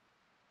is.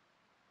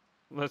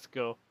 Let's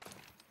go.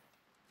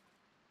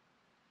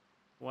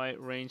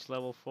 White range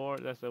level 4.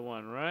 That's the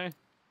one, right?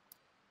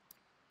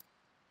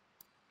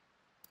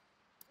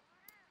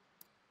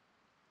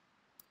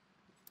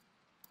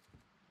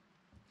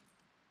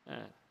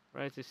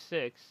 Rise is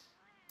 6.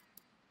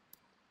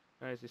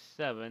 Rise is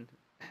 7.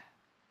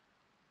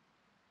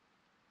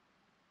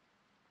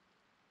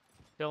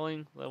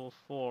 Killing level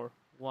 4.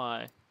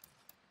 Why?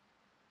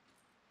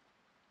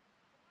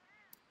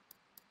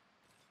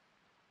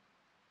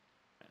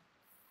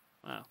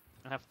 Wow,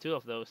 I have 2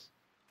 of those.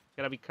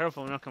 Gotta be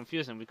careful not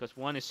confusing because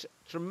one is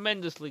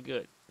tremendously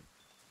good.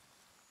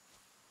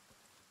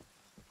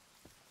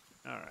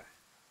 Alright.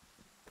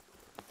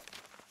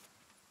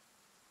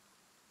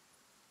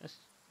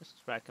 Let's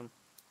track him.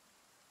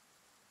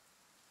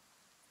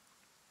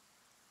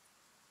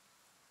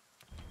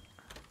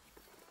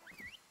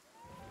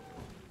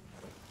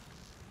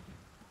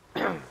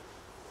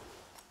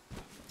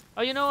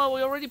 Oh, you know what?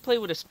 We already played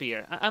with a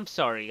spear. I'm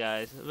sorry,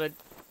 guys, but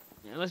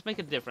yeah, let's make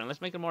it different. Let's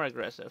make it more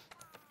aggressive.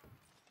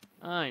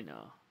 I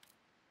know.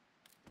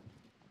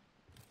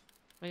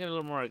 Make it a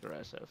little more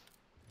aggressive.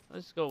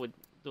 Let's go with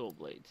dual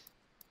blades.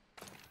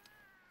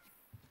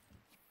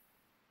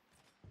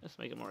 Let's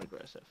make it more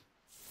aggressive.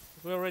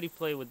 We already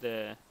play with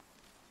the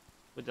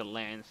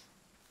lance.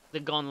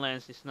 The gun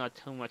lance is not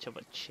too much of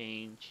a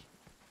change.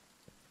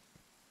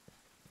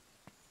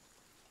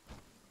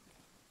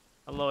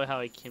 I love how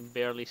I can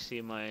barely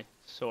see my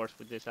source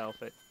with this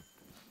outfit.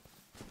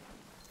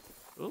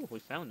 Ooh, we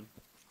found him.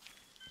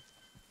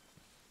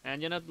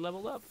 And you're not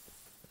leveled up.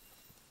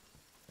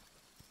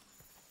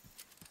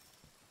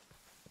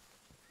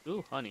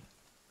 Ooh, honey.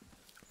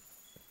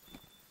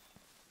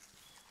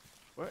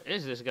 Where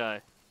is this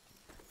guy?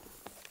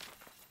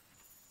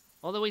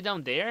 All the way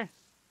down there?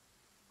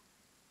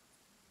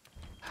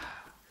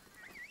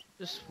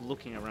 Just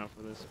looking around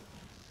for this.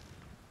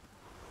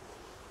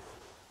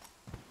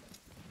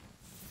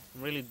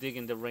 I'm really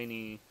digging the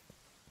rainy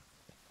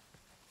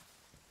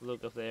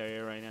look of the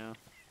area right now.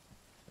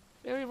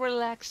 Very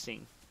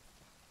relaxing.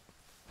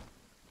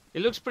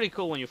 It looks pretty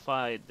cool when you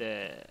fight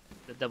the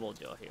Devil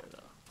Jaw here,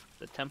 though.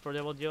 The Temper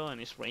Devil Jaw, and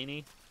it's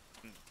rainy.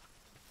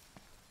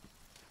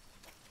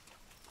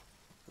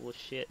 Oh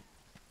shit!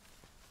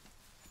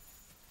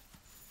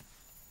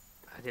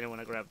 I didn't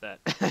want to grab that,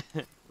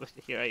 but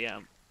here I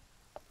am.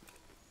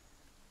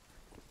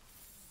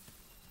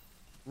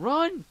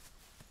 Run!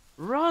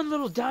 Run,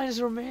 little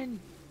dinosaur man!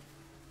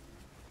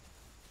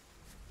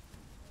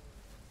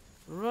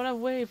 Run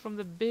away from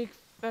the big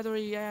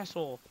feathery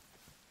asshole.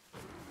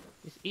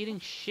 He's eating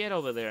shit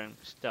over there and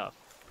stuff.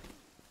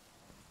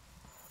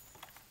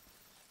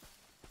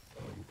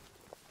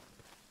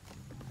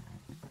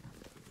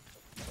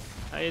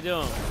 How you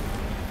doing?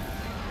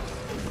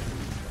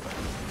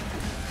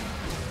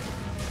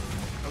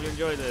 Hope you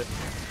enjoyed this.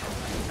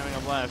 Having a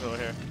blast over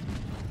here.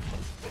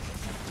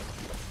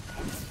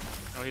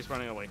 Oh, he's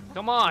running away.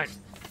 Come on!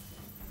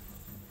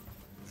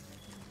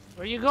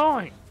 Where are you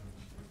going?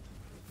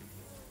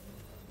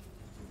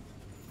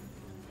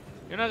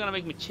 You're not gonna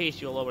make me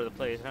chase you all over the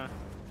place, huh?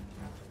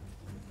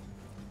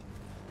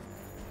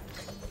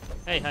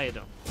 Hey, how you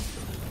doing?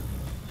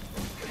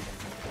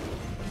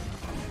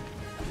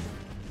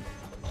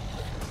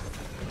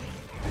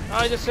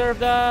 I deserve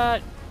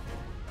that!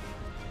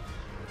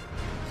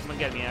 Come on,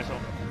 get me, asshole.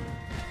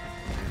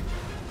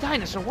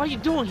 Dinosaur, what are you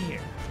doing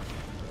here?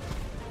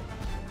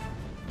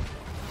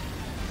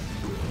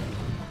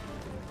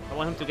 I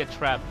want him to get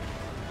trapped.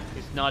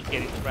 He's not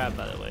getting trapped,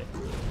 by the way.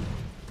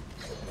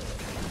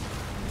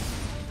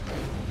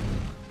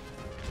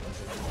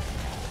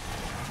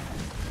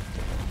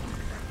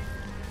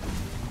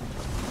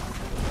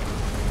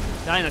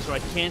 Dinosaur, I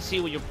can't see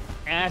with your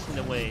ass in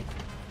the way.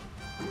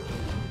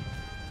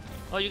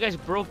 Oh, you guys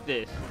broke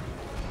this.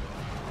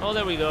 Oh,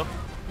 there we go.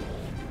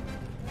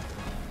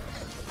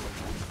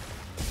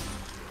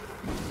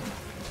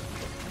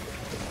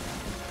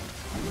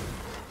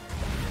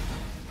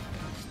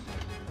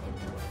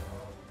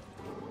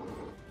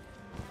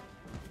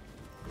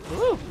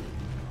 Woo!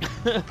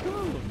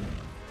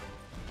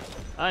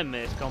 I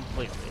missed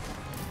completely.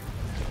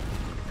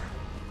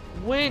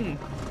 Win!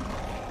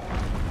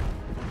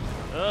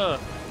 Ugh.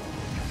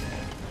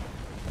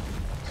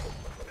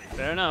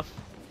 Fair enough.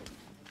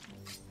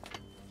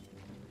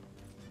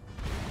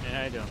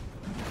 Yeah, I do.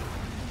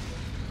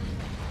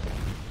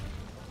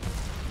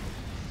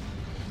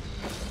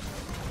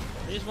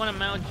 I just want to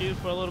mount you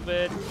for a little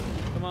bit.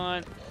 Come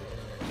on.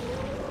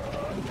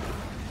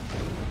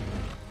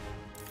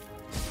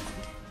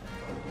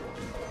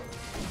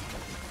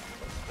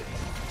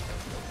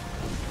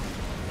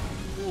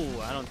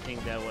 Ooh, I don't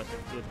think that was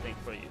a good thing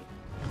for you.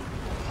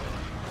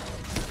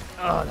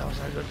 Oh, that was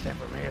a good thing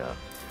for me, though.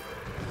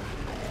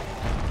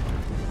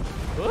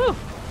 Woo!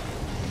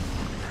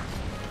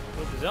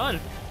 Well done.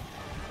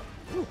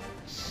 Ooh,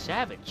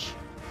 savage.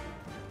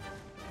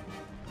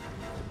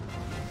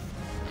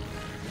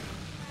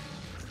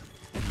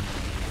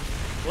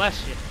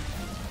 Bless you.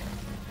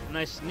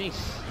 Nice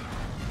sneeze.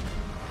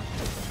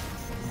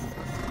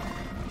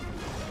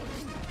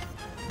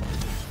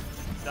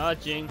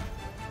 Dodging.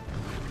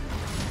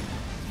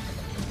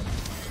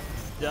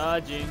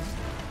 Dodging.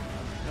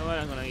 You know what?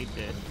 I'm gonna eat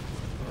this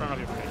in front of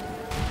your face.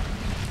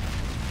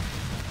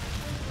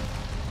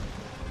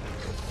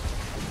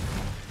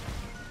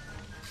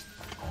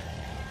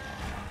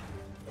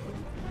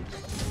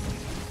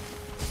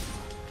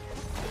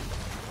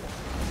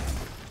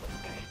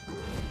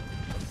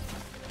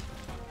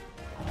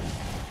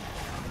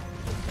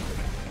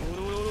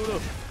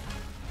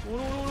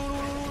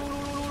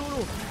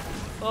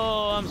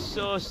 Oh, I'm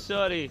so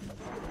sorry.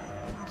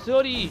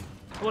 Sorry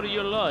for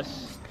your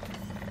loss.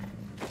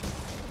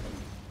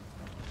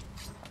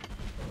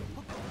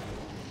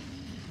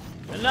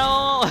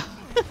 No!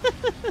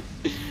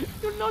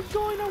 You're not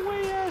going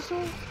away,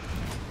 asshole.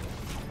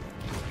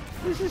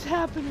 This is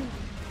happening.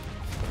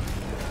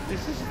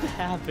 This is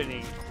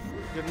happening.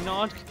 You're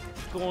not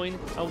going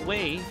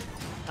away.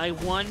 I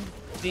want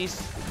this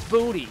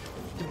booty.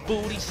 The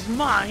booty's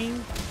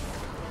mine.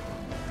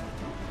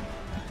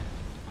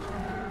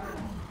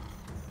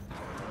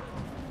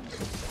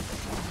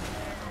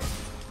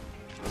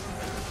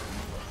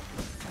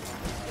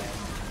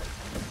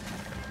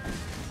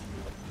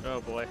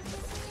 Oh boy.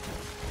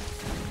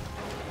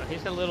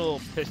 He's a little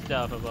pissed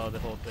off about the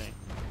whole thing.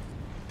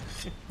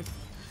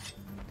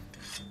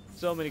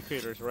 So many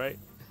critters, right?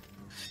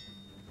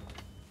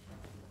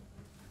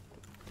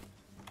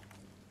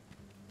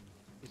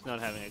 He's not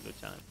having a good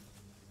time.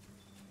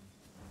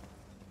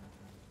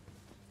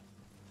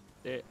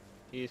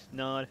 He's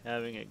not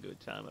having a good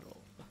time at all.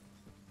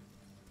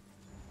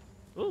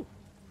 Ooh!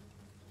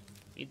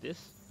 Eat this.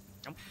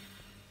 Yum.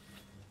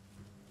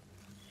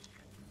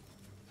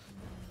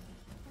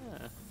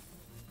 Yeah.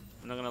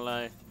 I'm not gonna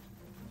lie.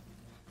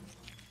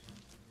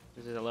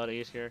 This is a lot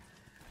easier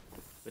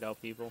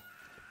without people.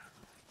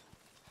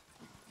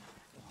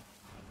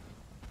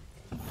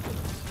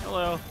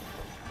 Hello.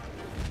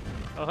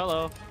 Oh,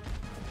 hello.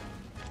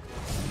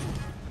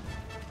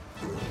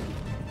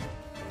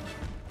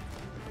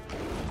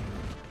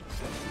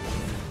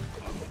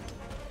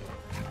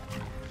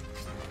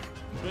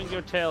 Swing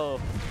your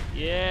tail.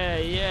 Yeah,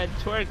 yeah,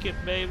 twerk it,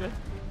 baby.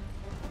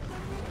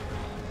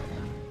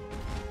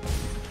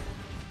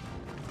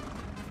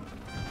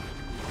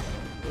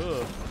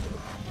 Ugh.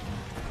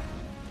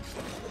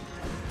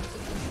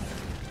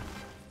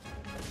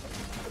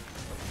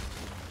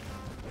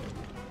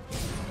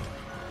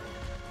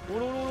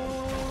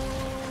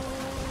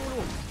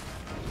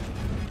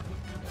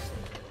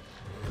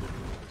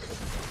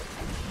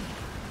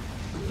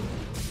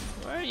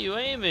 you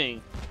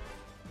aiming?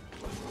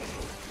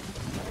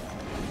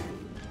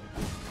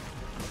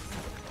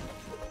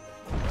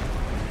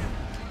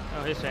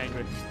 Oh, he's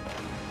angry.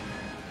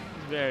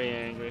 He's very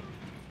angry.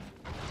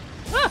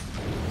 Ah!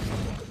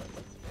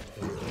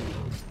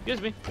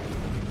 Excuse me.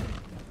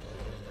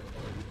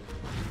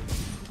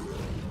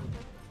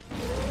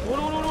 Oh,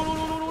 no, no, no,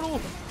 no, no, no,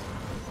 no.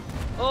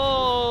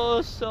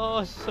 Oh,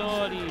 so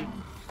sorry.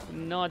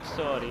 Not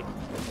sorry.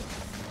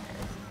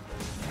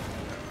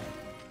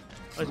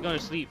 I was going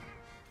to sleep.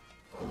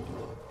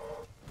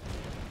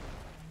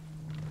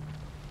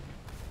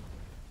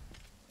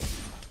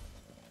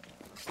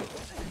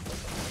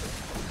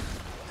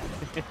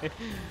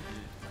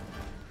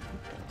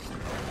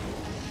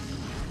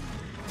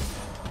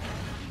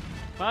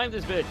 Climb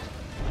this bitch.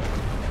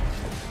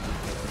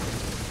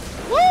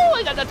 Woo!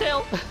 I got the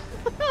tail.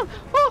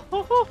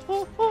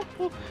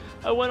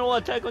 I went all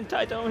Attack on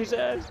Titan on his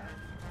ass.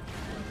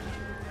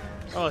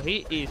 Oh,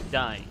 he is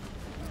dying.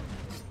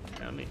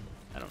 I mean,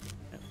 I don't.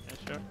 Yeah,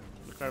 sure.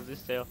 We'll carve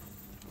this tail.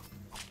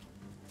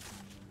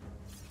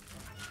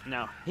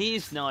 No,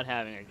 he's not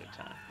having a good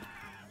time.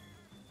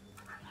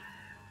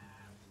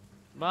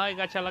 Bye,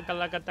 gacha laka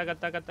laka taka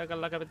taka taka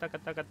laka taka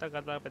taka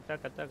taka laka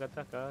taka taka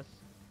takas.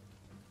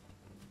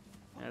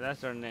 Yeah,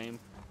 that's their name.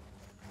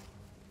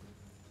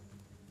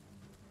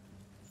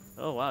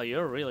 Oh wow,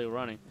 you're really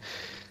running.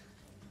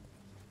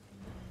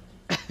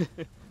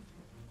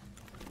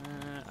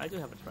 I do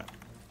have a trap.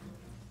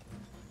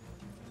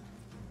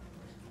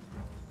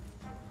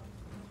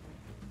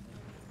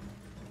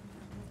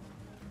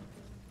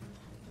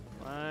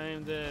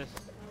 Climb this.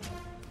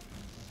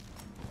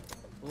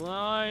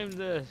 Climb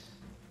this.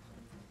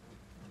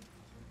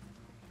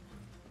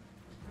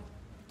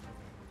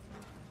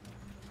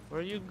 Where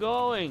are you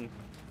going?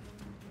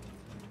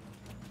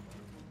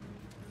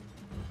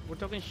 We're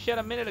talking shit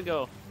a minute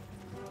ago.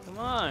 Come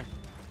on.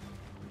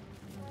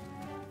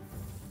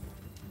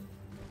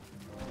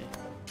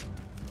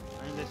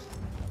 Find this.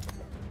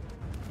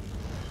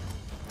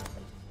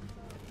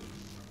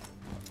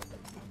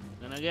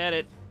 Gonna get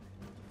it.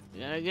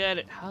 Gonna get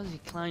it. How does he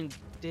climb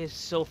this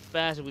so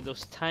fast with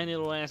those tiny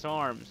little ass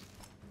arms?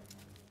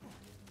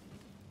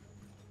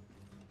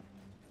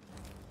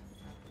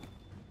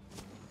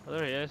 Oh,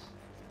 there he is.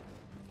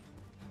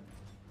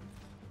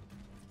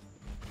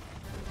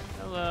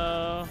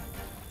 Hello.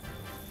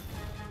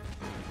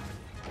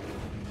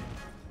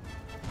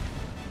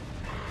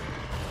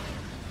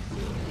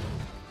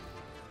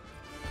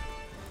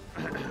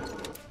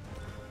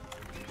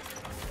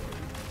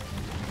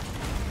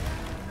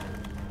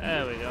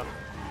 There we go.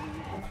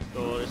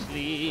 Go to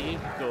sleep,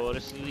 go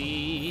to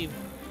sleep.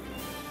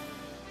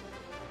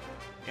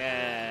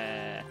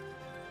 Yeah.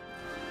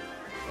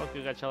 Fuck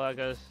you,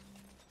 gachalakas.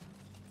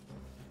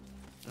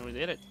 And we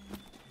did it.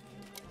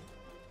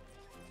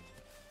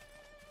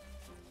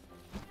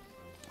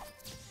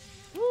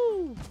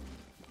 Woo!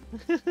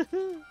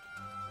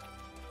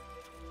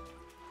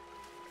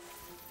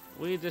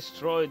 We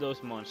destroyed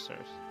those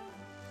monsters.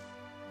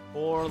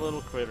 Poor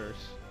little critters.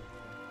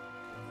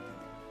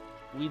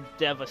 We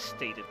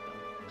devastated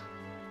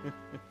them.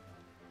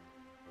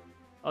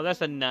 Oh,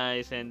 that's a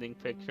nice ending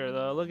picture,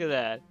 though. Look at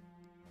that.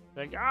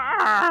 Like,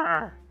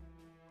 ah!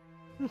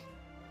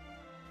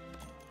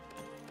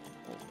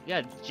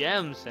 Yeah,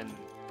 gems and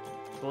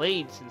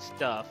plates and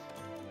stuff.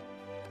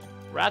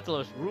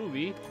 Rathalos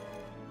ruby.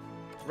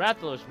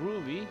 Rathalos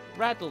ruby.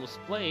 Rathalos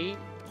plate.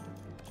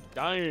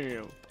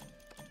 Damn.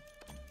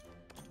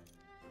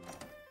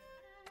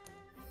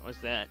 What's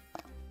that?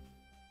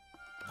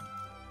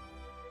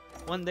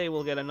 One day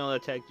we'll get another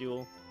tech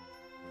jewel.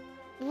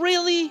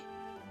 Really?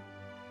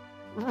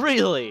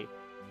 Really?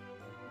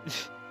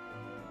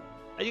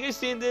 Are you guys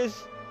seeing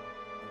this?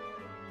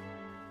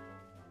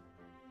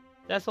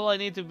 That's all I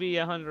need to be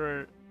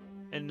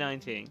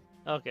 119.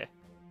 Okay.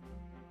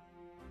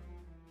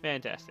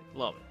 Fantastic.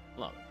 Love it.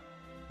 Love it.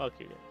 Fuck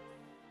you guys.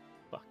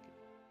 Fuck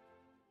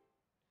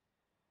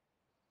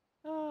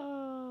you.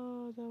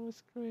 Oh, that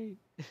was great.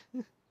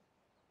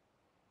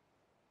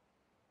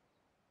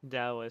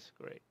 That was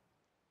great.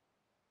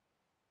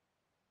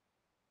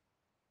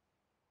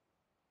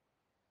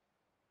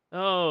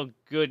 Oh,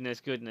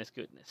 goodness, goodness,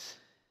 goodness.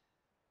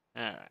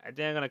 Alright, I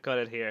think I'm gonna cut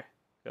it here.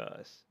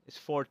 Because it's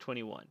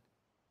 4:21.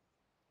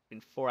 In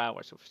 4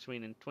 hours of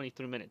streaming in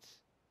 23 minutes.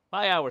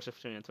 5 hours of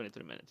streaming in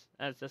 23 minutes.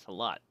 That's a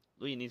lot.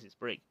 Louis needs his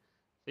break.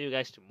 See you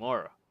guys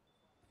tomorrow.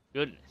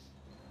 Goodness.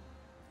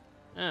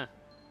 Ah.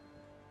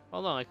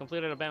 Hold on, I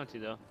completed a bounty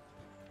though.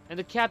 And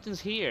the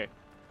captain's here.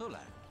 Hola.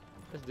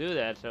 Let's do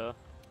that, so.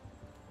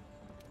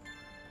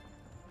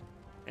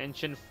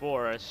 Ancient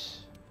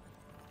Forest.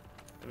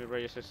 Let me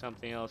register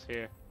something else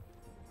here.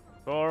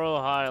 Coral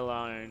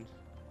Highline.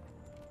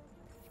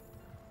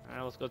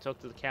 Alright, let's go talk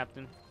to the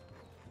captain.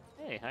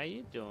 Hey, how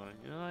you doing?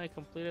 You know, I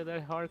completed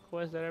that hard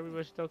quest that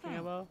everybody's talking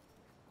about.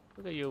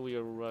 Look at you with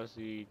your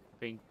rusty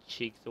pink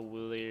cheeks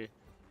over there.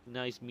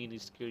 Nice mini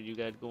skirt you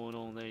got going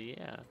on there.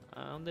 Yeah,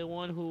 I'm the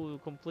one who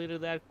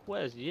completed that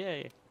quest.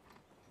 Yeah.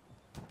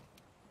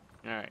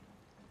 Alright.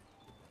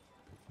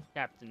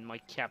 Captain, my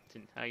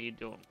captain, how you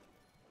doing?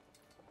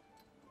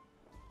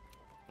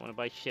 I wanna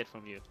buy shit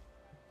from you.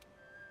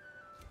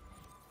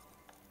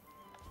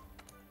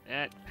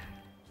 That.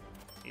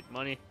 Need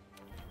money.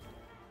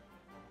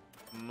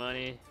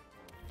 Money.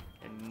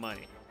 And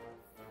money.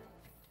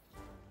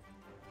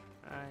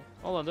 Alright.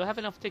 Hold on, do I have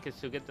enough tickets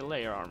to get the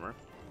layer armor?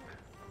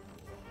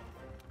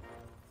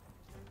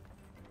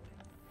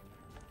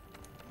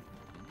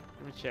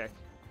 Let me check.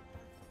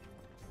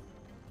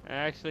 I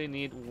actually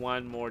need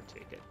one more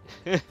ticket.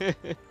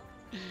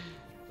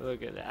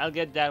 Look at that. I'll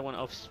get that one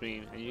off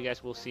stream, and you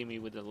guys will see me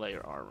with the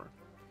layer armor.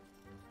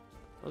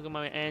 Look at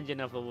my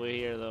engine up over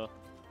here, though.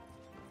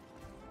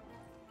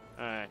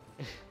 Alright.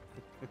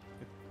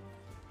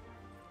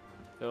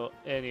 So,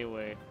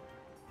 anyway.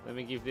 Let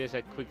me give this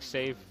a quick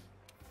save.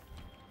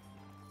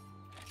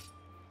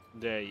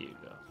 There you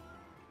go.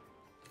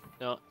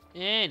 So,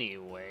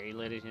 anyway,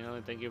 ladies and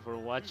gentlemen, thank you for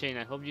watching.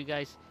 I hope you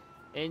guys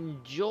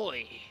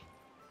enjoy.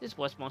 This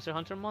was Monster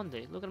Hunter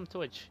Monday. Look at him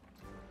Twitch.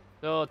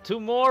 So,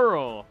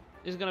 tomorrow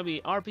is gonna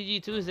be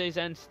RPG Tuesdays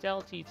and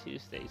Stealthy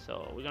Tuesdays.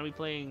 So, we're gonna be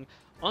playing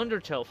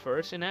Undertale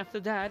first, and after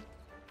that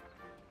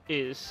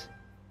is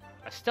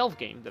a stealth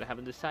game that I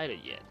haven't decided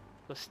yet.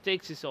 So,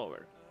 Styx is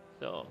over.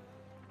 So,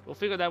 we'll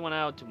figure that one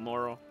out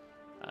tomorrow.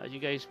 If you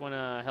guys want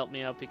to help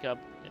me out, pick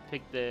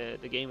the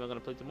game I'm going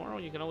to play tomorrow,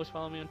 you can always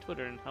follow me on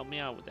Twitter and help me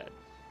out with that.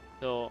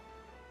 So,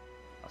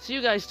 I'll see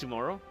you guys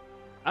tomorrow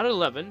at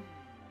 11.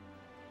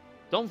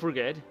 Don't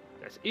forget,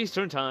 that's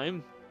Eastern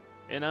time.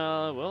 And,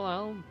 well,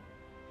 I'll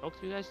talk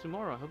to you guys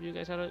tomorrow. I hope you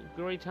guys had a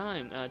great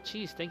time.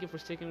 Cheese, thank you for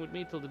sticking with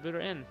me till the bitter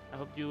end. I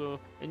hope you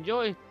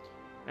enjoy.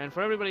 And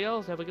for everybody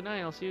else, have a good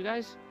night. I'll see you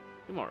guys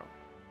tomorrow.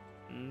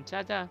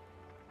 Ta-ta.